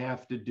I'm going to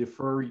have to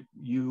defer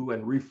you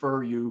and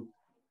refer you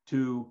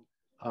to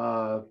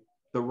The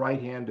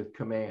Right Hand of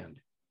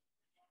Command.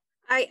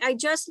 I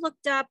just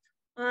looked up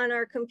on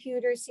our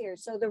computers here.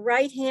 So The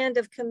Right Hand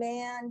of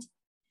Command,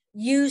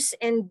 use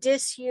and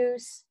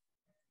disuse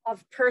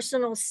of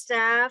personal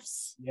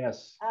staffs.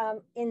 Yes.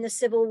 In the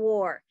Civil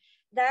War.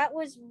 That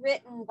was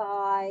written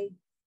by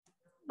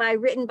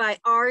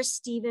R.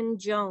 Stephen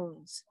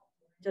Jones,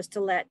 just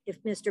to let,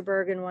 if Mr.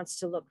 Bergen wants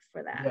to look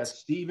for that. Yes,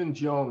 Stephen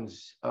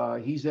Jones.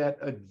 He's at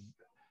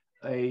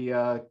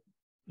a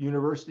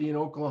university in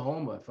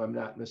Oklahoma, if I'm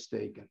not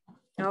mistaken.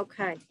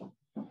 Okay.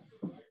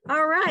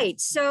 All right.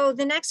 So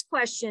the next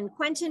question,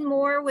 Quentin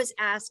Moore was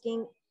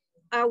asking,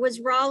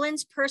 was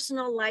Rawlins'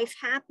 personal life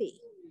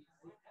happy?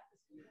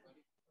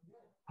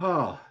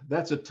 Oh,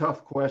 that's a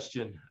tough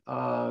question.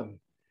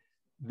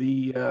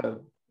 The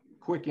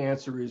quick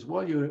answer is,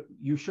 well,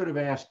 you should have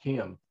asked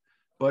him.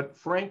 But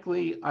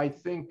frankly, I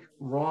think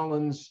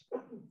Rawlins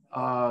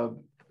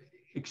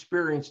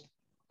experienced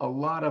a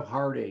lot of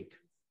heartache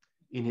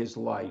in his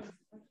life.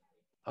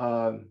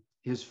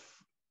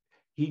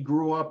 He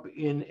grew up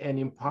in an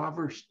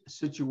impoverished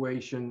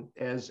situation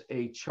as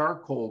a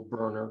charcoal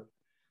burner.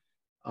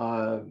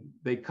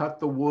 They cut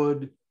the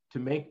wood to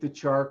make the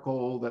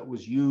charcoal that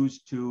was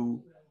used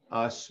to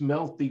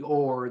smelt the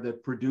ore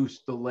that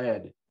produced the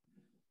lead.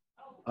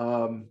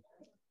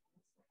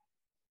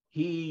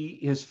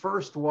 His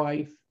first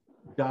wife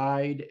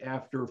died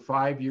after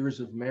 5 years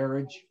of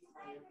marriage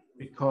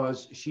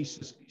because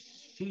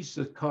she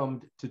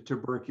succumbed to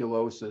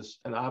tuberculosis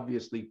and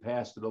obviously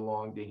passed it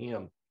along to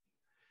him.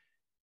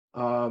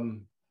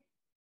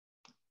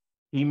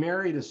 He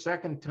married a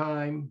second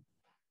time,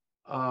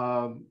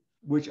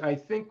 which I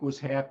think was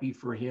happy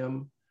for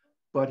him,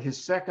 but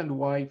his second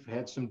wife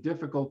had some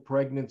difficult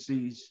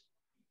pregnancies.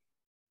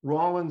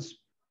 Rawlins'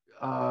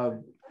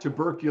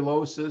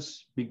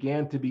 tuberculosis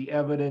began to be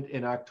evident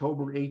in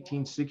October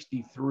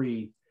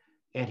 1863,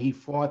 and he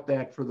fought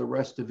that for the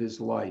rest of his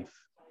life.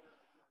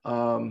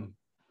 I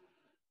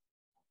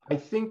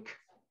think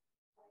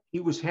he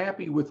was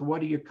happy with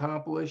what he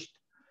accomplished,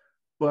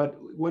 but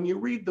when you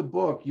read the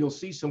book, you'll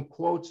see some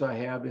quotes I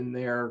have in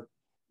there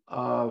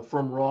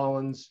from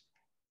Rawlins,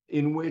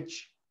 in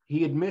which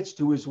he admits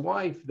to his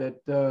wife that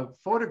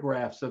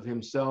photographs of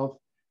himself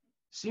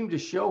seem to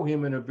show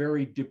him in a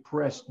very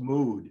depressed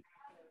mood.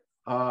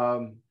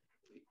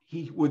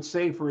 He would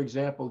say, for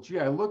example, gee,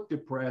 I look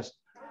depressed,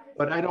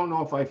 but I don't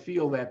know if I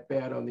feel that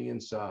bad on the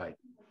inside.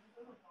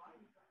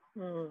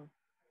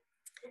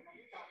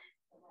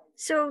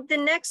 So the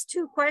next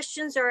two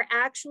questions are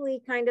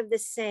actually kind of the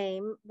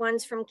same.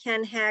 One's from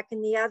Ken Heck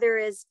and the other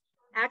is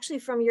actually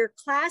from your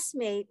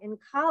classmate in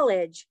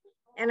college.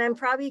 And I'm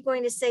probably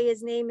going to say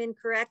his name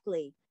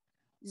incorrectly.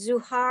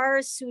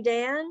 Zuhar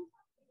Sudan.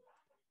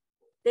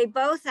 They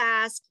both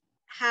asked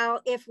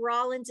if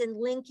Rawlins and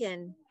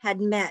Lincoln had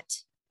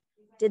met.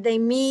 Did they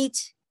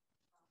meet,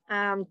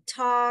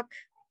 talk,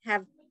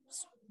 have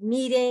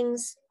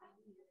meetings?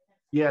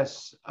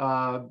 Yes,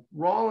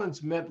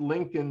 Rawlins met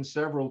Lincoln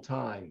several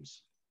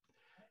times.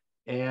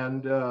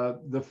 And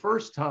the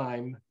first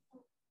time,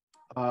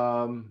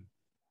 the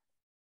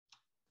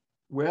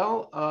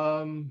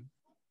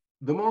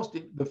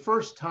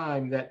first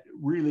time that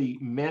really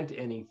meant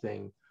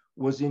anything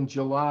was in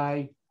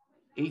July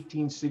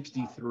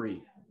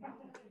 1863,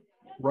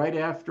 right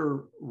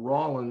after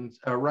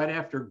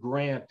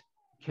Grant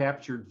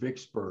captured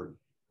Vicksburg.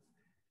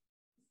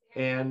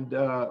 And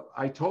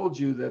I told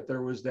you that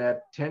there was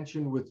that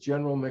tension with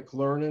General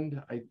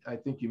McClernand. I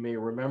think you may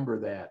remember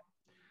that.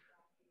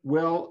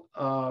 Well,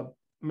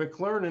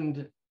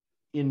 McClernand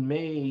in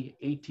May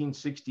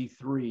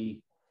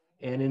 1863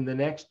 and in the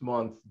next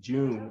month,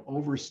 June,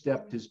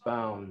 overstepped his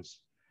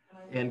bounds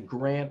and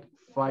Grant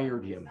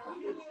fired him,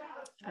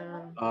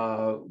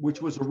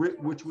 which was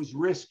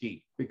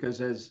risky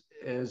because as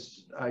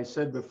I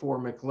said before,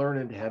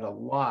 McClernand had a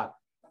lot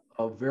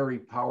of very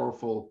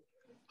powerful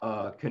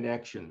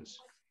connections.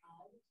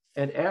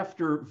 And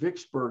after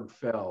Vicksburg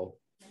fell,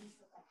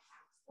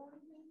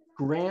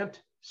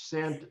 Grant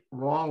sent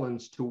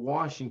Rawlins to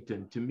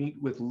Washington to meet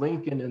with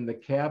Lincoln and the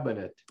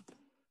cabinet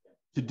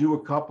to do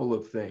a couple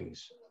of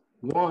things.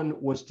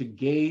 One was to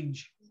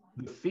gauge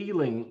the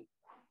feeling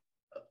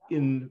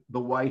in the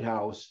White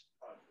House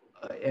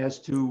as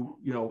to,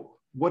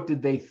 what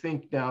did they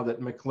think now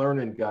that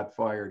McClernand got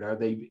fired? Are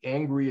they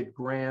angry at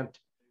Grant?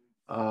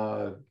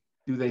 Do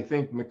they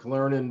think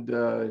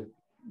McClernand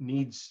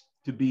needs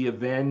to be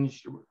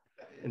avenged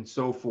and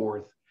so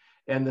forth?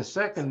 And the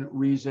second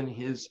reason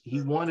is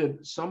he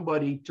wanted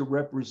somebody to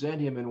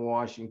represent him in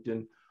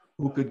Washington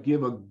who could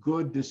give a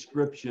good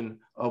description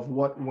of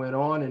what went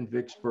on in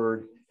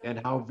Vicksburg and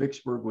how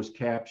Vicksburg was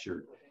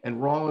captured. And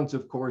Rawlins,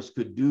 of course,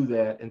 could do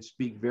that and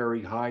speak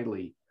very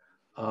highly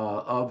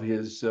of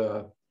his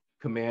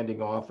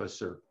commanding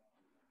officer.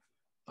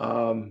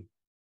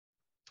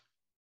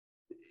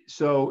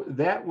 So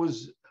that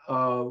was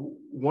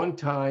one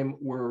time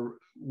where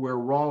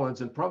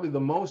Rawlins, and probably the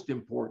most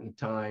important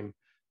time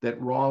that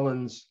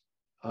Rawlins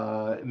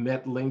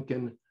met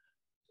Lincoln.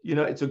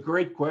 It's a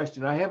great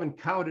question. I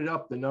haven't counted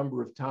up the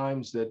number of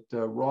times that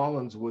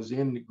Rawlins was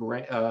in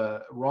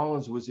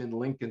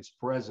Lincoln's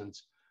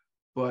presence,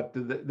 but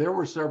there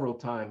were several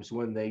times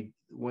when they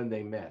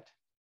met.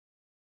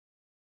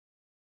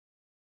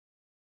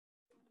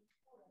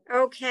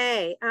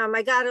 Okay,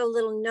 I got a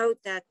little note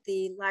that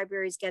the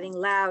library is getting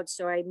loud,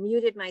 so I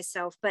muted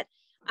myself. But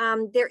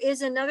there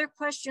is another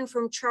question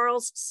from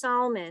Charles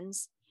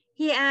Salmons.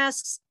 He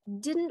asks,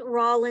 didn't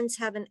Rawlins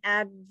have an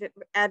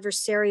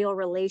adversarial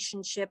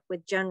relationship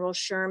with General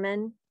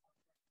Sherman?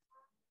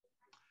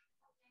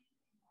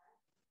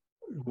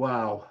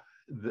 Wow,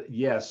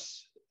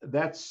 yes,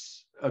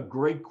 that's a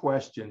great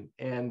question,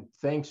 and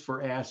thanks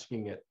for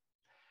asking it.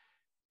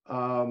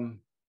 For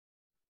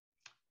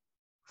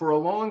a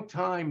long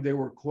time, they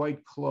were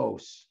quite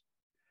close.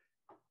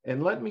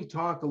 And let me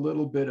talk a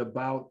little bit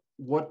about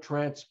what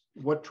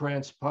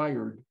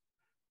transpired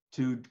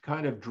to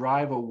kind of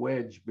drive a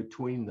wedge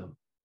between them.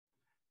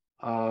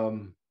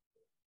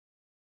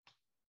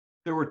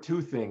 There were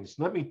two things.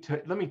 Let me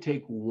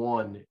take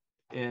one,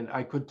 and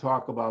I could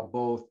talk about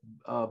both,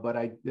 but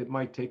it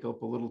might take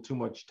up a little too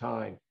much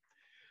time.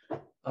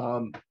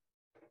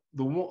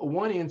 The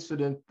one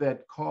incident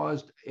that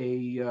caused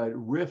a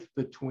rift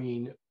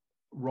between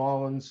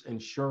Rawlins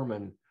and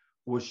Sherman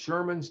was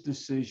Sherman's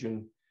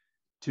decision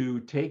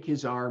to take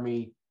his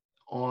army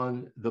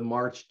on the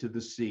march to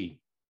the sea.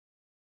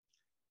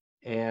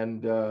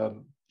 And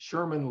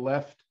Sherman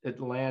left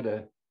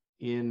Atlanta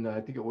in, I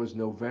think it was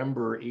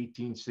November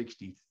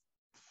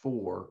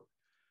 1864,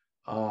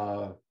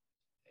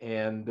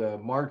 and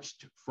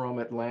marched from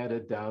Atlanta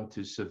down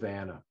to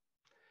Savannah.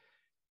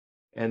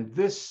 And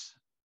this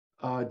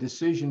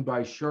decision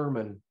by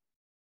Sherman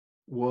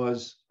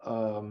was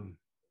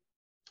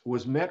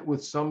met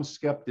with some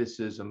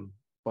skepticism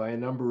by a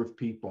number of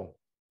people.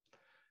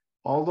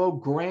 Although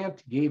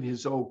Grant gave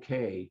his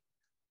okay,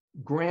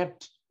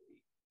 Grant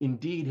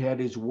indeed had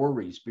his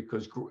worries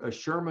because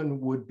Sherman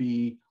would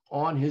be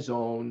on his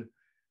own,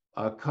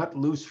 cut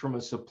loose from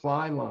a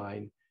supply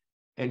line,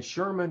 and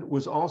Sherman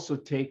was also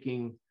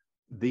taking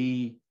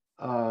the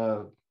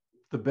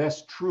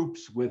best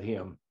troops with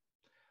him,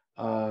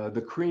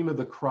 the cream of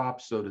the crop,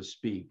 so to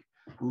speak,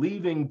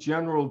 leaving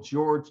General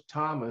George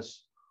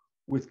Thomas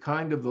with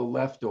kind of the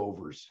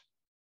leftovers.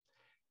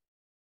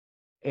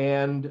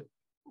 And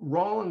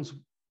Rawlins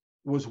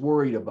was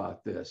worried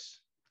about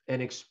this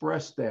and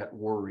expressed that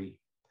worry.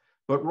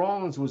 But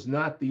Rawlins was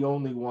not the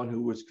only one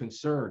who was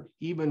concerned.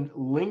 Even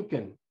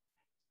Lincoln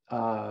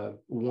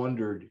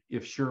wondered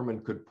if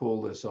Sherman could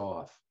pull this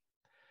off.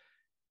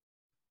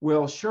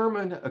 Well,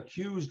 Sherman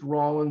accused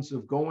Rawlins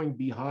of going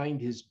behind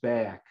his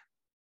back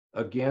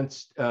and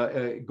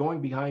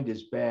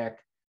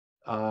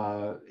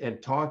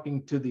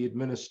talking to the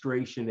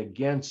administration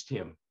against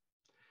him.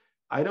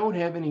 I don't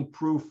have any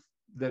proof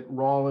that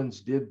Rawlins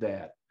did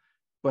that,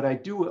 but I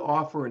do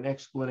offer an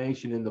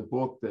explanation in the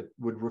book that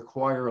would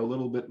require a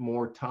little bit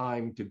more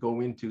time to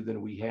go into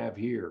than we have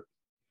here.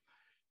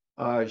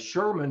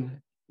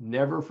 Sherman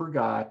never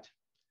forgot.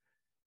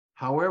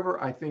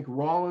 However, I think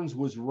Rawlins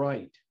was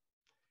right.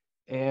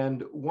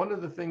 And one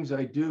of the things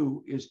I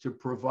do is to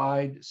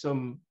provide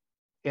some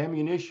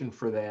ammunition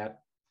for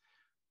that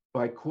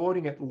by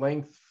quoting at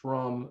length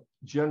from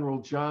General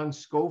John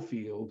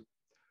Schofield,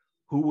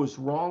 who was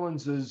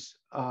Rawlins's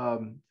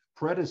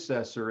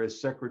predecessor as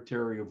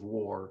Secretary of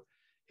War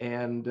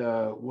and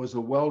was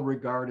a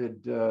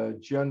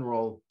well-regarded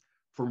general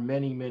for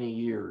many, many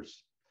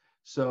years.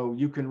 So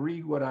you can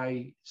read what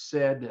I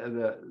said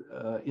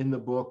in the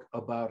book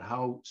about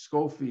how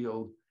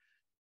Schofield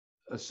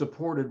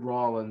supported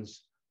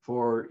Rawlins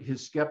for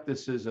his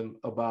skepticism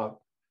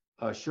about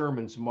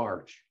Sherman's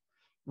march.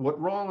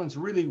 What Rawlins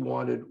really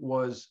wanted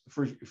was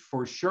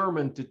for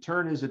Sherman to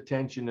turn his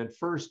attention and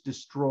first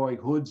destroy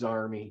Hood's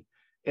army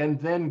and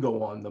then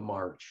go on the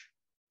march.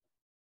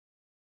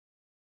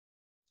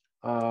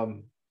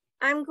 I'm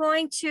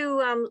going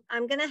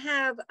to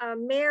have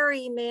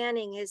Mary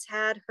Manning has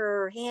had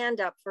her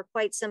hand up for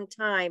quite some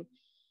time.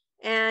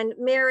 And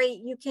Mary,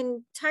 you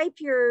can type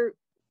your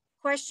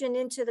question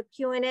into the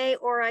Q&A,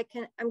 or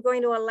I'm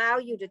going to allow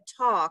you to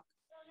talk.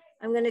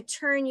 I'm going to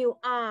turn you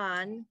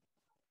on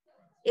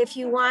if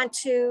you want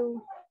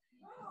to.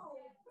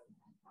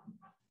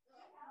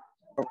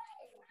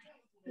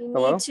 You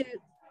Hello? need to,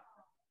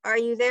 are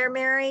you there,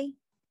 Mary?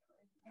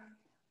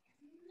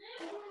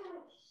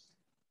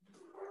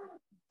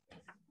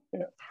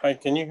 Yeah. Hi,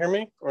 can you hear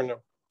me or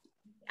no?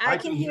 I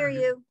can hear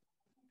you.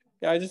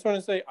 Yeah, I just want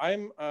to say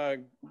I'm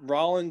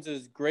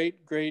Rawlins's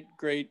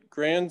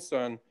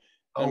great-great-great-grandson.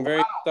 I'm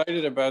very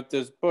excited about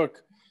this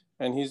book,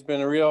 and he's been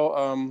a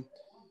real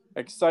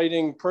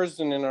exciting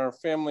person in our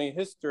family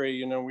history.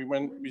 You know,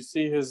 we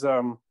see his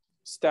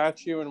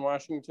statue in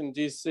Washington,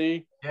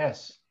 D.C.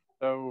 Yes.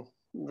 So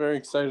I'm very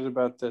excited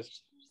about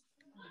this.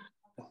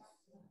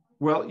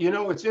 Well, you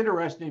know, it's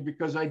interesting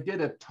because I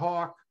did a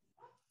talk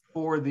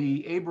for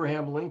the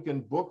Abraham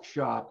Lincoln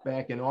Bookshop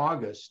back in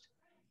August.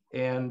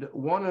 And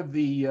one of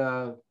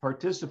the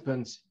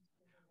participants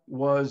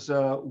was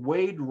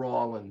Wade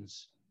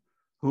Rawlins,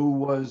 who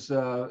was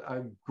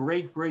a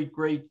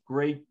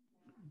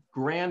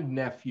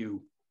great-great-great-great-grandnephew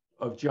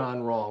of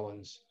John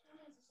Rawlins.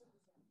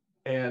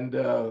 And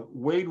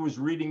Wade was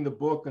reading the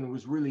book and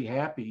was really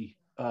happy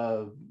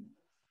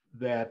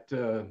that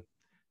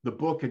the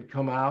book had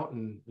come out,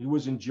 and he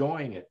was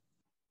enjoying it.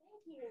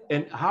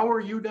 And how are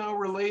you now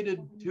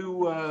related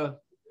to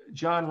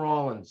John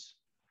Rawlins?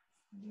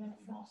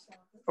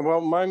 Well,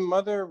 my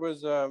mother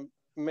was a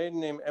maiden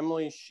named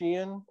Emily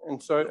Sheehan,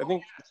 and so I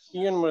think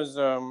Sheehan was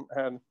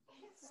had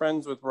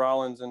friends with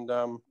Rawlins, and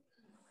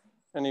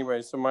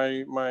anyway, so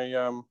my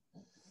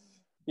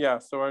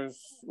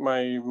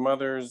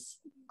mother's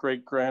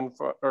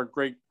great-grandfather or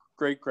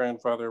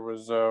great-great-grandfather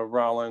was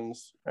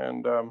Rawlins,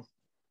 and through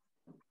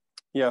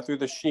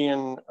the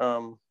Sheehan.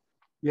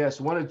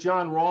 Yes, one of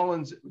John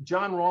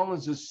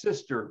Rawlins's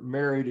sister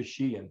married a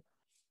Sheehan.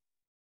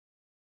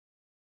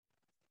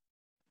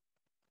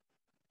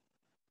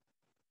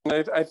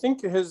 I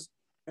think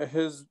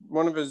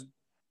one of his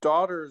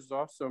daughter is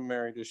also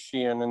married to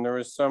Sheehan, and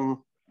there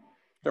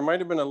might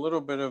have been a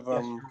little bit of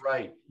Yes, you're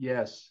right.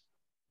 Yes.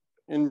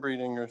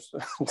 inbreeding or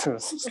to a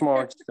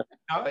small extent.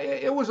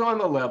 It was on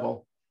the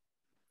level.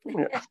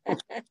 Yeah.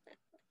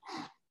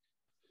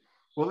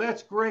 Well,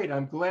 that's great.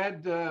 I'm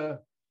glad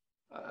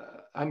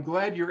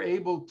you're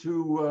able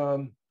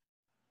to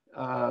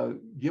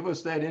give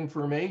us that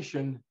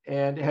information.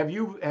 And have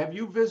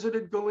you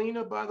visited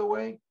Galena, by the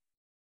way?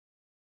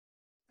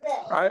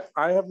 I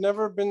have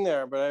never been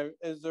there, but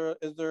is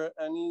there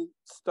any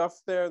stuff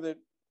there that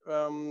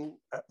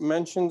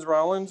mentions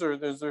Rawlins, or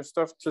is there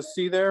stuff to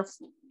see there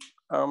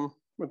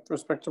with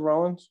respect to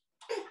Rawlins?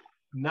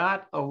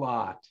 Not a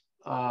lot.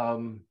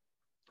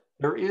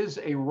 There is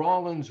a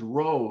Rawlins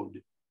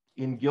Road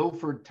in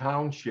Guilford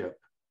Township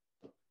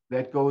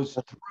that goes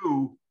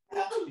through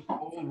the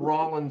old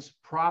Rawlins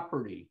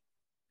property,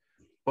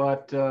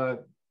 but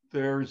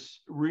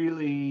there's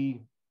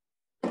really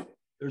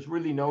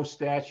no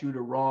statue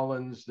to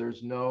Rawlins.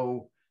 There's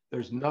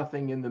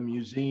nothing in the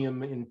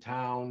museum in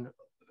town,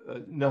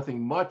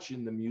 nothing much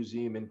in the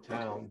museum in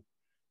town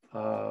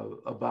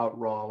about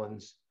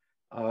Rawlins.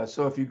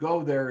 So if you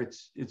go there,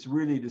 it's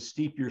really to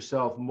steep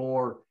yourself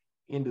more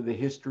into the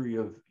history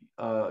of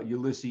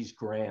Ulysses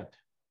Grant.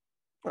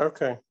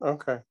 Okay.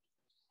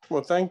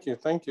 Well, thank you.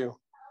 Thank you.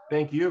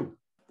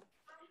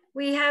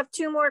 We have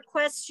two more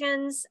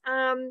questions.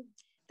 That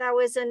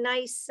was a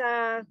nice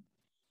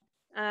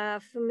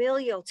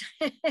familial.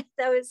 That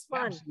was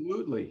fun.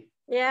 Absolutely.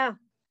 Yeah.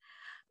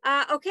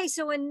 Okay,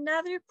 so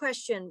another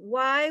question.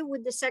 Why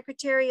would the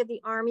Secretary of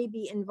the Army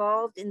be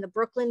involved in the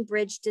Brooklyn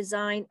Bridge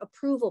design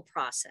approval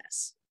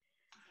process?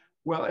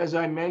 Well, as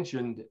I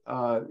mentioned,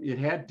 you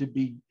had to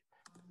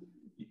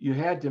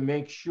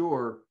make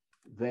sure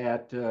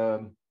that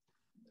the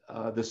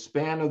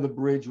span of the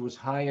bridge was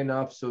high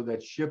enough so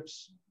that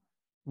ships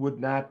would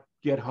not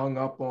get hung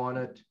up on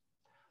it,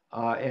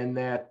 and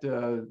that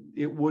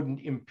it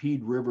wouldn't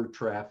impede river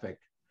traffic.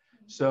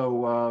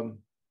 So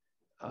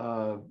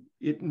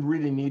it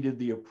really needed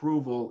the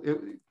approval.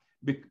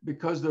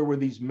 Because there were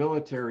these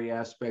military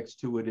aspects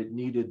to it, it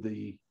needed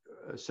the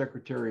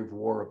Secretary of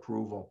War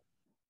approval.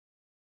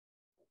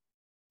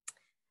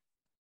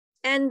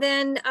 And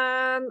then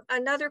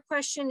another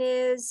question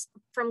is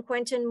from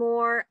Quentin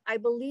Moore. I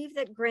believe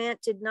that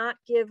Grant did not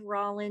give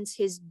Rawlins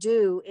his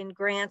due in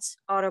Grant's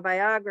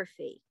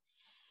autobiography.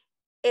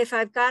 If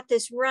I've got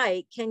this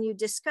right, can you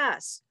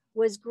discuss,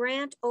 was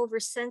Grant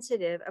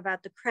oversensitive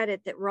about the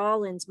credit that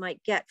Rawlins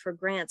might get for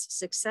Grant's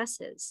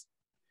successes?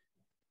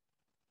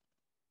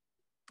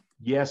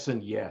 Yes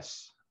and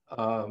yes.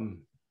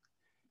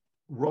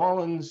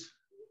 Rawlins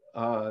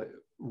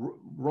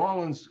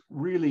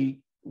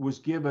really was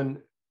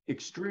given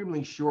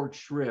extremely short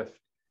shrift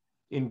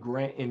in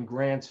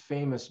Grant's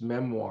famous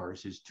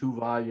memoirs, his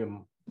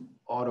 2-volume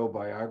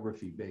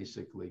autobiography,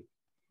 basically.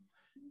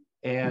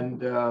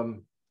 And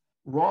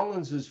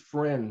Rawlins's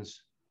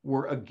friends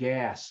were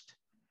aghast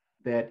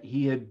that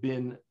he had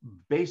been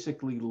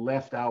basically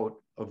left out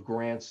of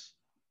Grant's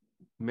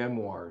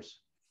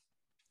memoirs.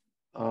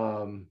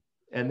 And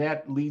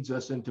that leads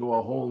us into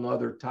a whole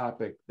nother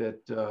topic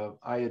that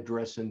I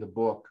address in the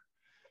book.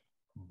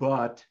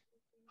 But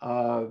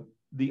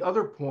the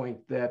other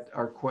point that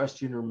our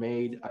questioner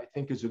made, I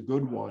think, is a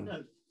good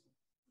one.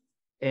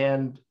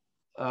 And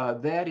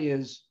that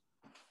is,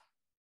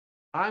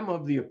 I'm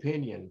of the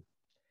opinion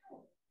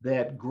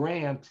that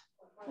Grant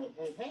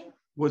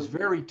was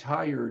very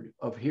tired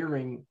of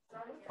hearing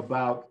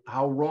about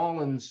how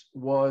Rawlins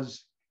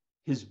was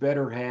his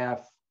better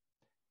half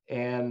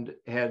and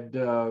had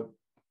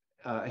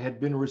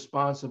been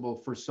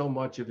responsible for so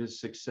much of his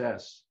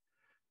success.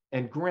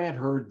 And Grant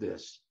heard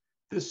this.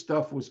 This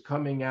stuff was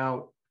coming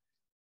out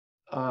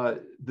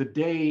the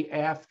day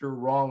after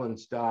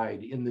Rawlins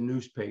died in the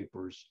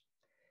newspapers.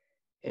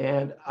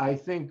 And I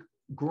think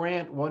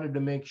Grant wanted to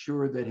make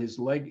sure that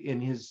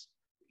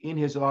in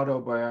his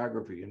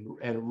autobiography,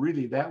 and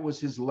really that was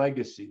his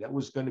legacy. That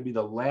was going to be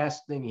the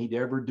last thing he'd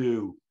ever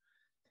do.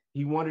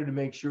 He wanted to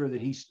make sure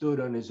that he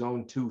stood on his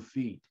own 2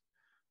 feet.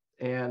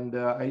 And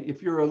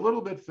if you're a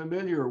little bit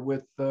familiar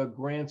with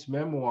Grant's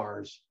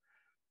memoirs,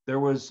 there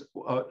was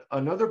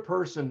another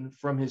person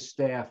from his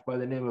staff by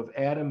the name of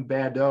Adam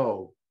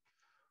Badeau,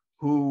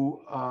 who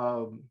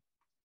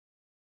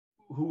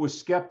was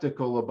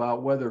skeptical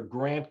about whether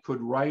Grant could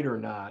write or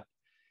not.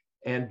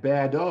 And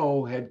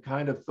Badeau had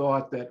kind of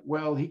thought that,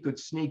 well, he could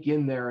sneak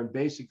in there and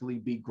basically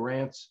be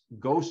Grant's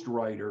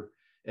ghostwriter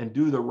and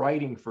do the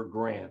writing for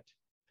Grant.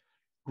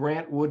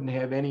 Grant wouldn't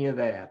have any of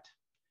that.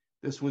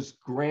 This was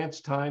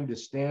Grant's time to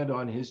stand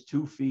on his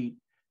 2 feet.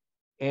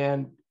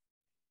 And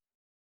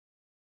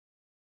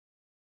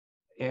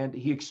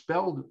he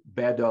expelled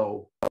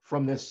Badeau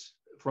from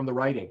the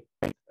writing.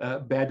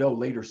 Badeau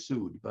later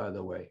sued, by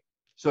the way.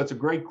 So it's a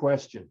great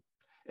question.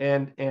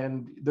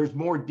 And there's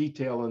more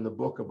detail in the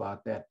book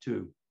about that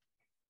too.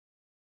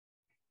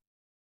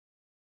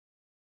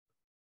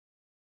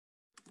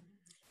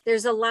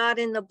 There's a lot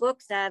in the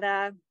book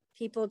that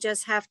people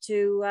just have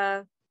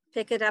to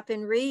pick it up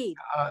and read.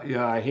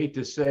 Yeah, I hate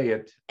to say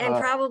it. And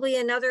probably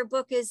another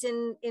book is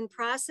in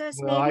process,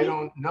 Well, maybe? I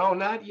don't know,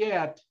 not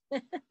yet. The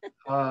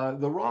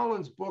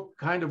Rawlins book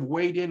kind of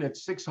weighed in at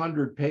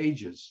 600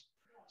 pages.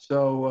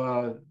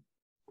 So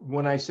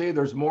when I say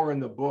there's more in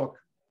the book,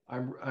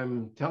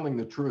 I'm telling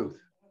the truth.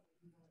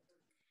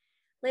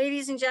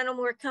 Ladies and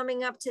gentlemen, we're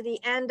coming up to the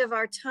end of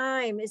our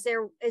time. Is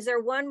there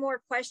one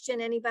more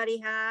question anybody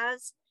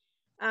has?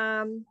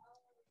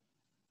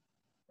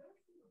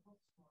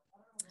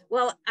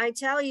 Well, I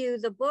tell you,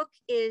 the book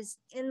is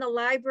in the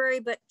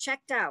library, but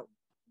checked out.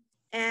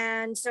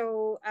 And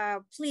so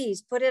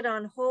please put it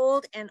on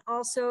hold. And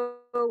also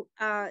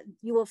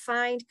you will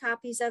find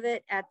copies of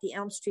it at the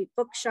Elm Street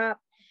Bookshop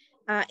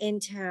in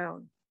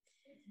town.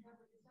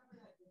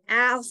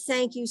 Al,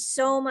 thank you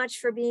so much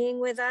for being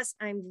with us.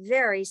 I'm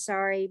very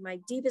sorry. My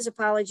deepest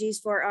apologies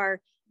for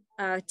our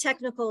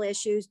technical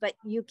issues, but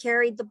you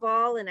carried the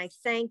ball and I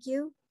thank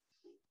you.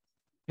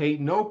 Hey,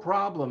 no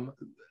problem.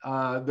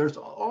 There's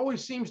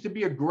always seems to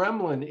be a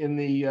gremlin in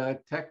the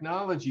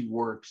technology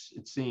works,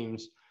 it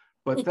seems.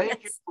 But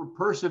thank you for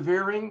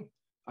persevering.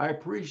 I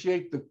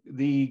appreciate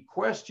the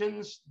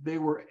questions. They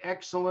were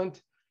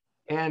excellent.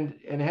 And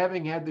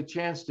having had the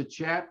chance to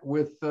chat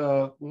with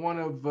one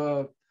of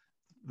the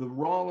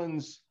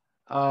Rawlins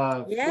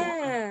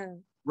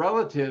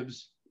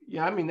relatives,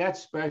 yeah, I mean, that's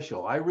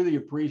special. I really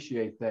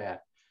appreciate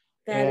that.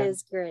 That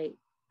is great.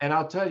 And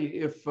I'll tell you,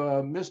 if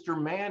Mr.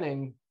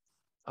 Manning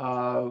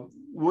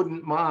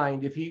wouldn't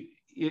mind, if he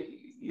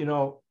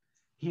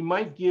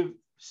might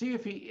see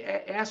if he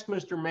asked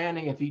Mr.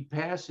 Manning if he'd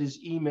pass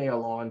his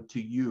email on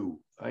to you.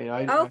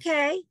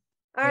 Okay.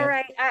 All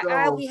right.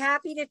 I'll be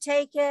happy to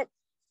take it.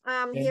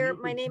 Here,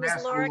 my name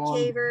is Laura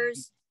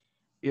Cavers.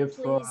 If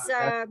please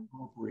that's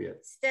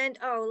appropriate.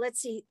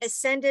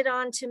 Send it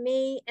on to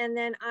me, and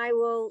then I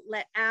will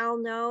let Al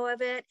know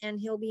of it, and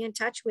he'll be in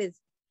touch with.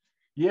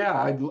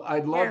 Yeah,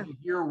 I'd love to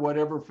hear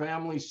whatever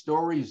family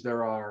stories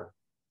there are.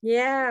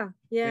 Yeah.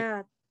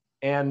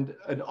 And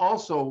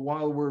also,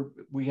 while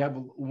we have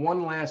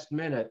one last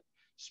minute,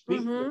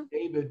 speaking of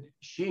David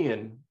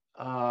Sheehan,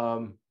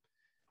 who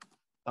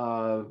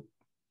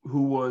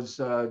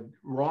was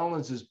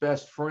Rawlins's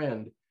best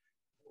friend,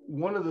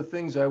 one of the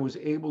things I was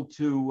able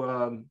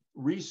to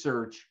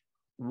research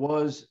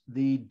was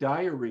the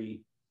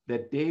diary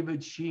that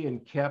David Sheehan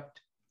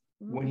kept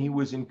when he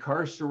was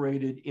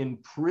incarcerated in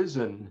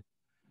prison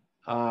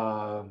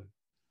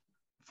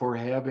for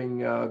having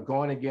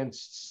gone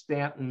against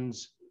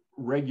Stanton's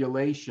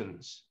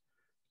regulations.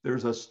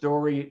 There's a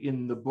story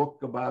in the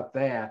book about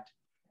that.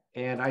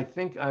 And I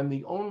think I'm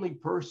the only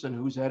person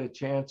who's had a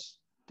chance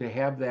to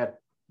have that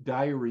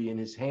diary in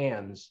his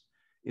hands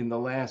in the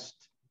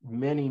last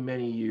many,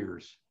 many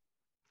years.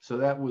 So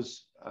that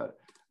was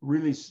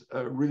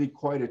really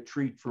quite a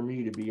treat for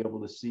me to be able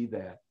to see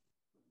that.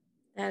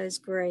 That is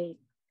great.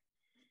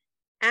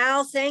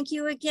 Al, thank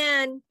you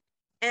again.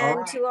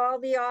 And to all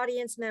the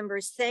audience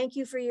members, thank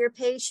you for your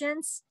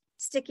patience,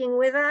 sticking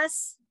with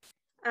us.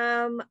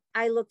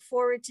 I look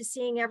forward to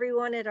seeing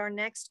everyone at our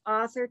next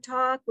author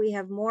talk. We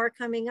have more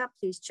coming up.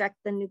 Please check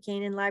the New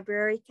Canaan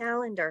Library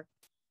calendar.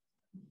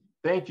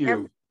 Thank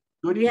you.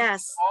 Good evening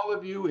to all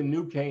of you in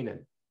New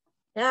Canaan.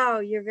 Oh,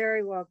 you're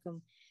very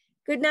welcome.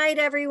 Good night,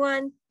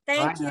 everyone.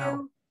 Thank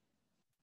you.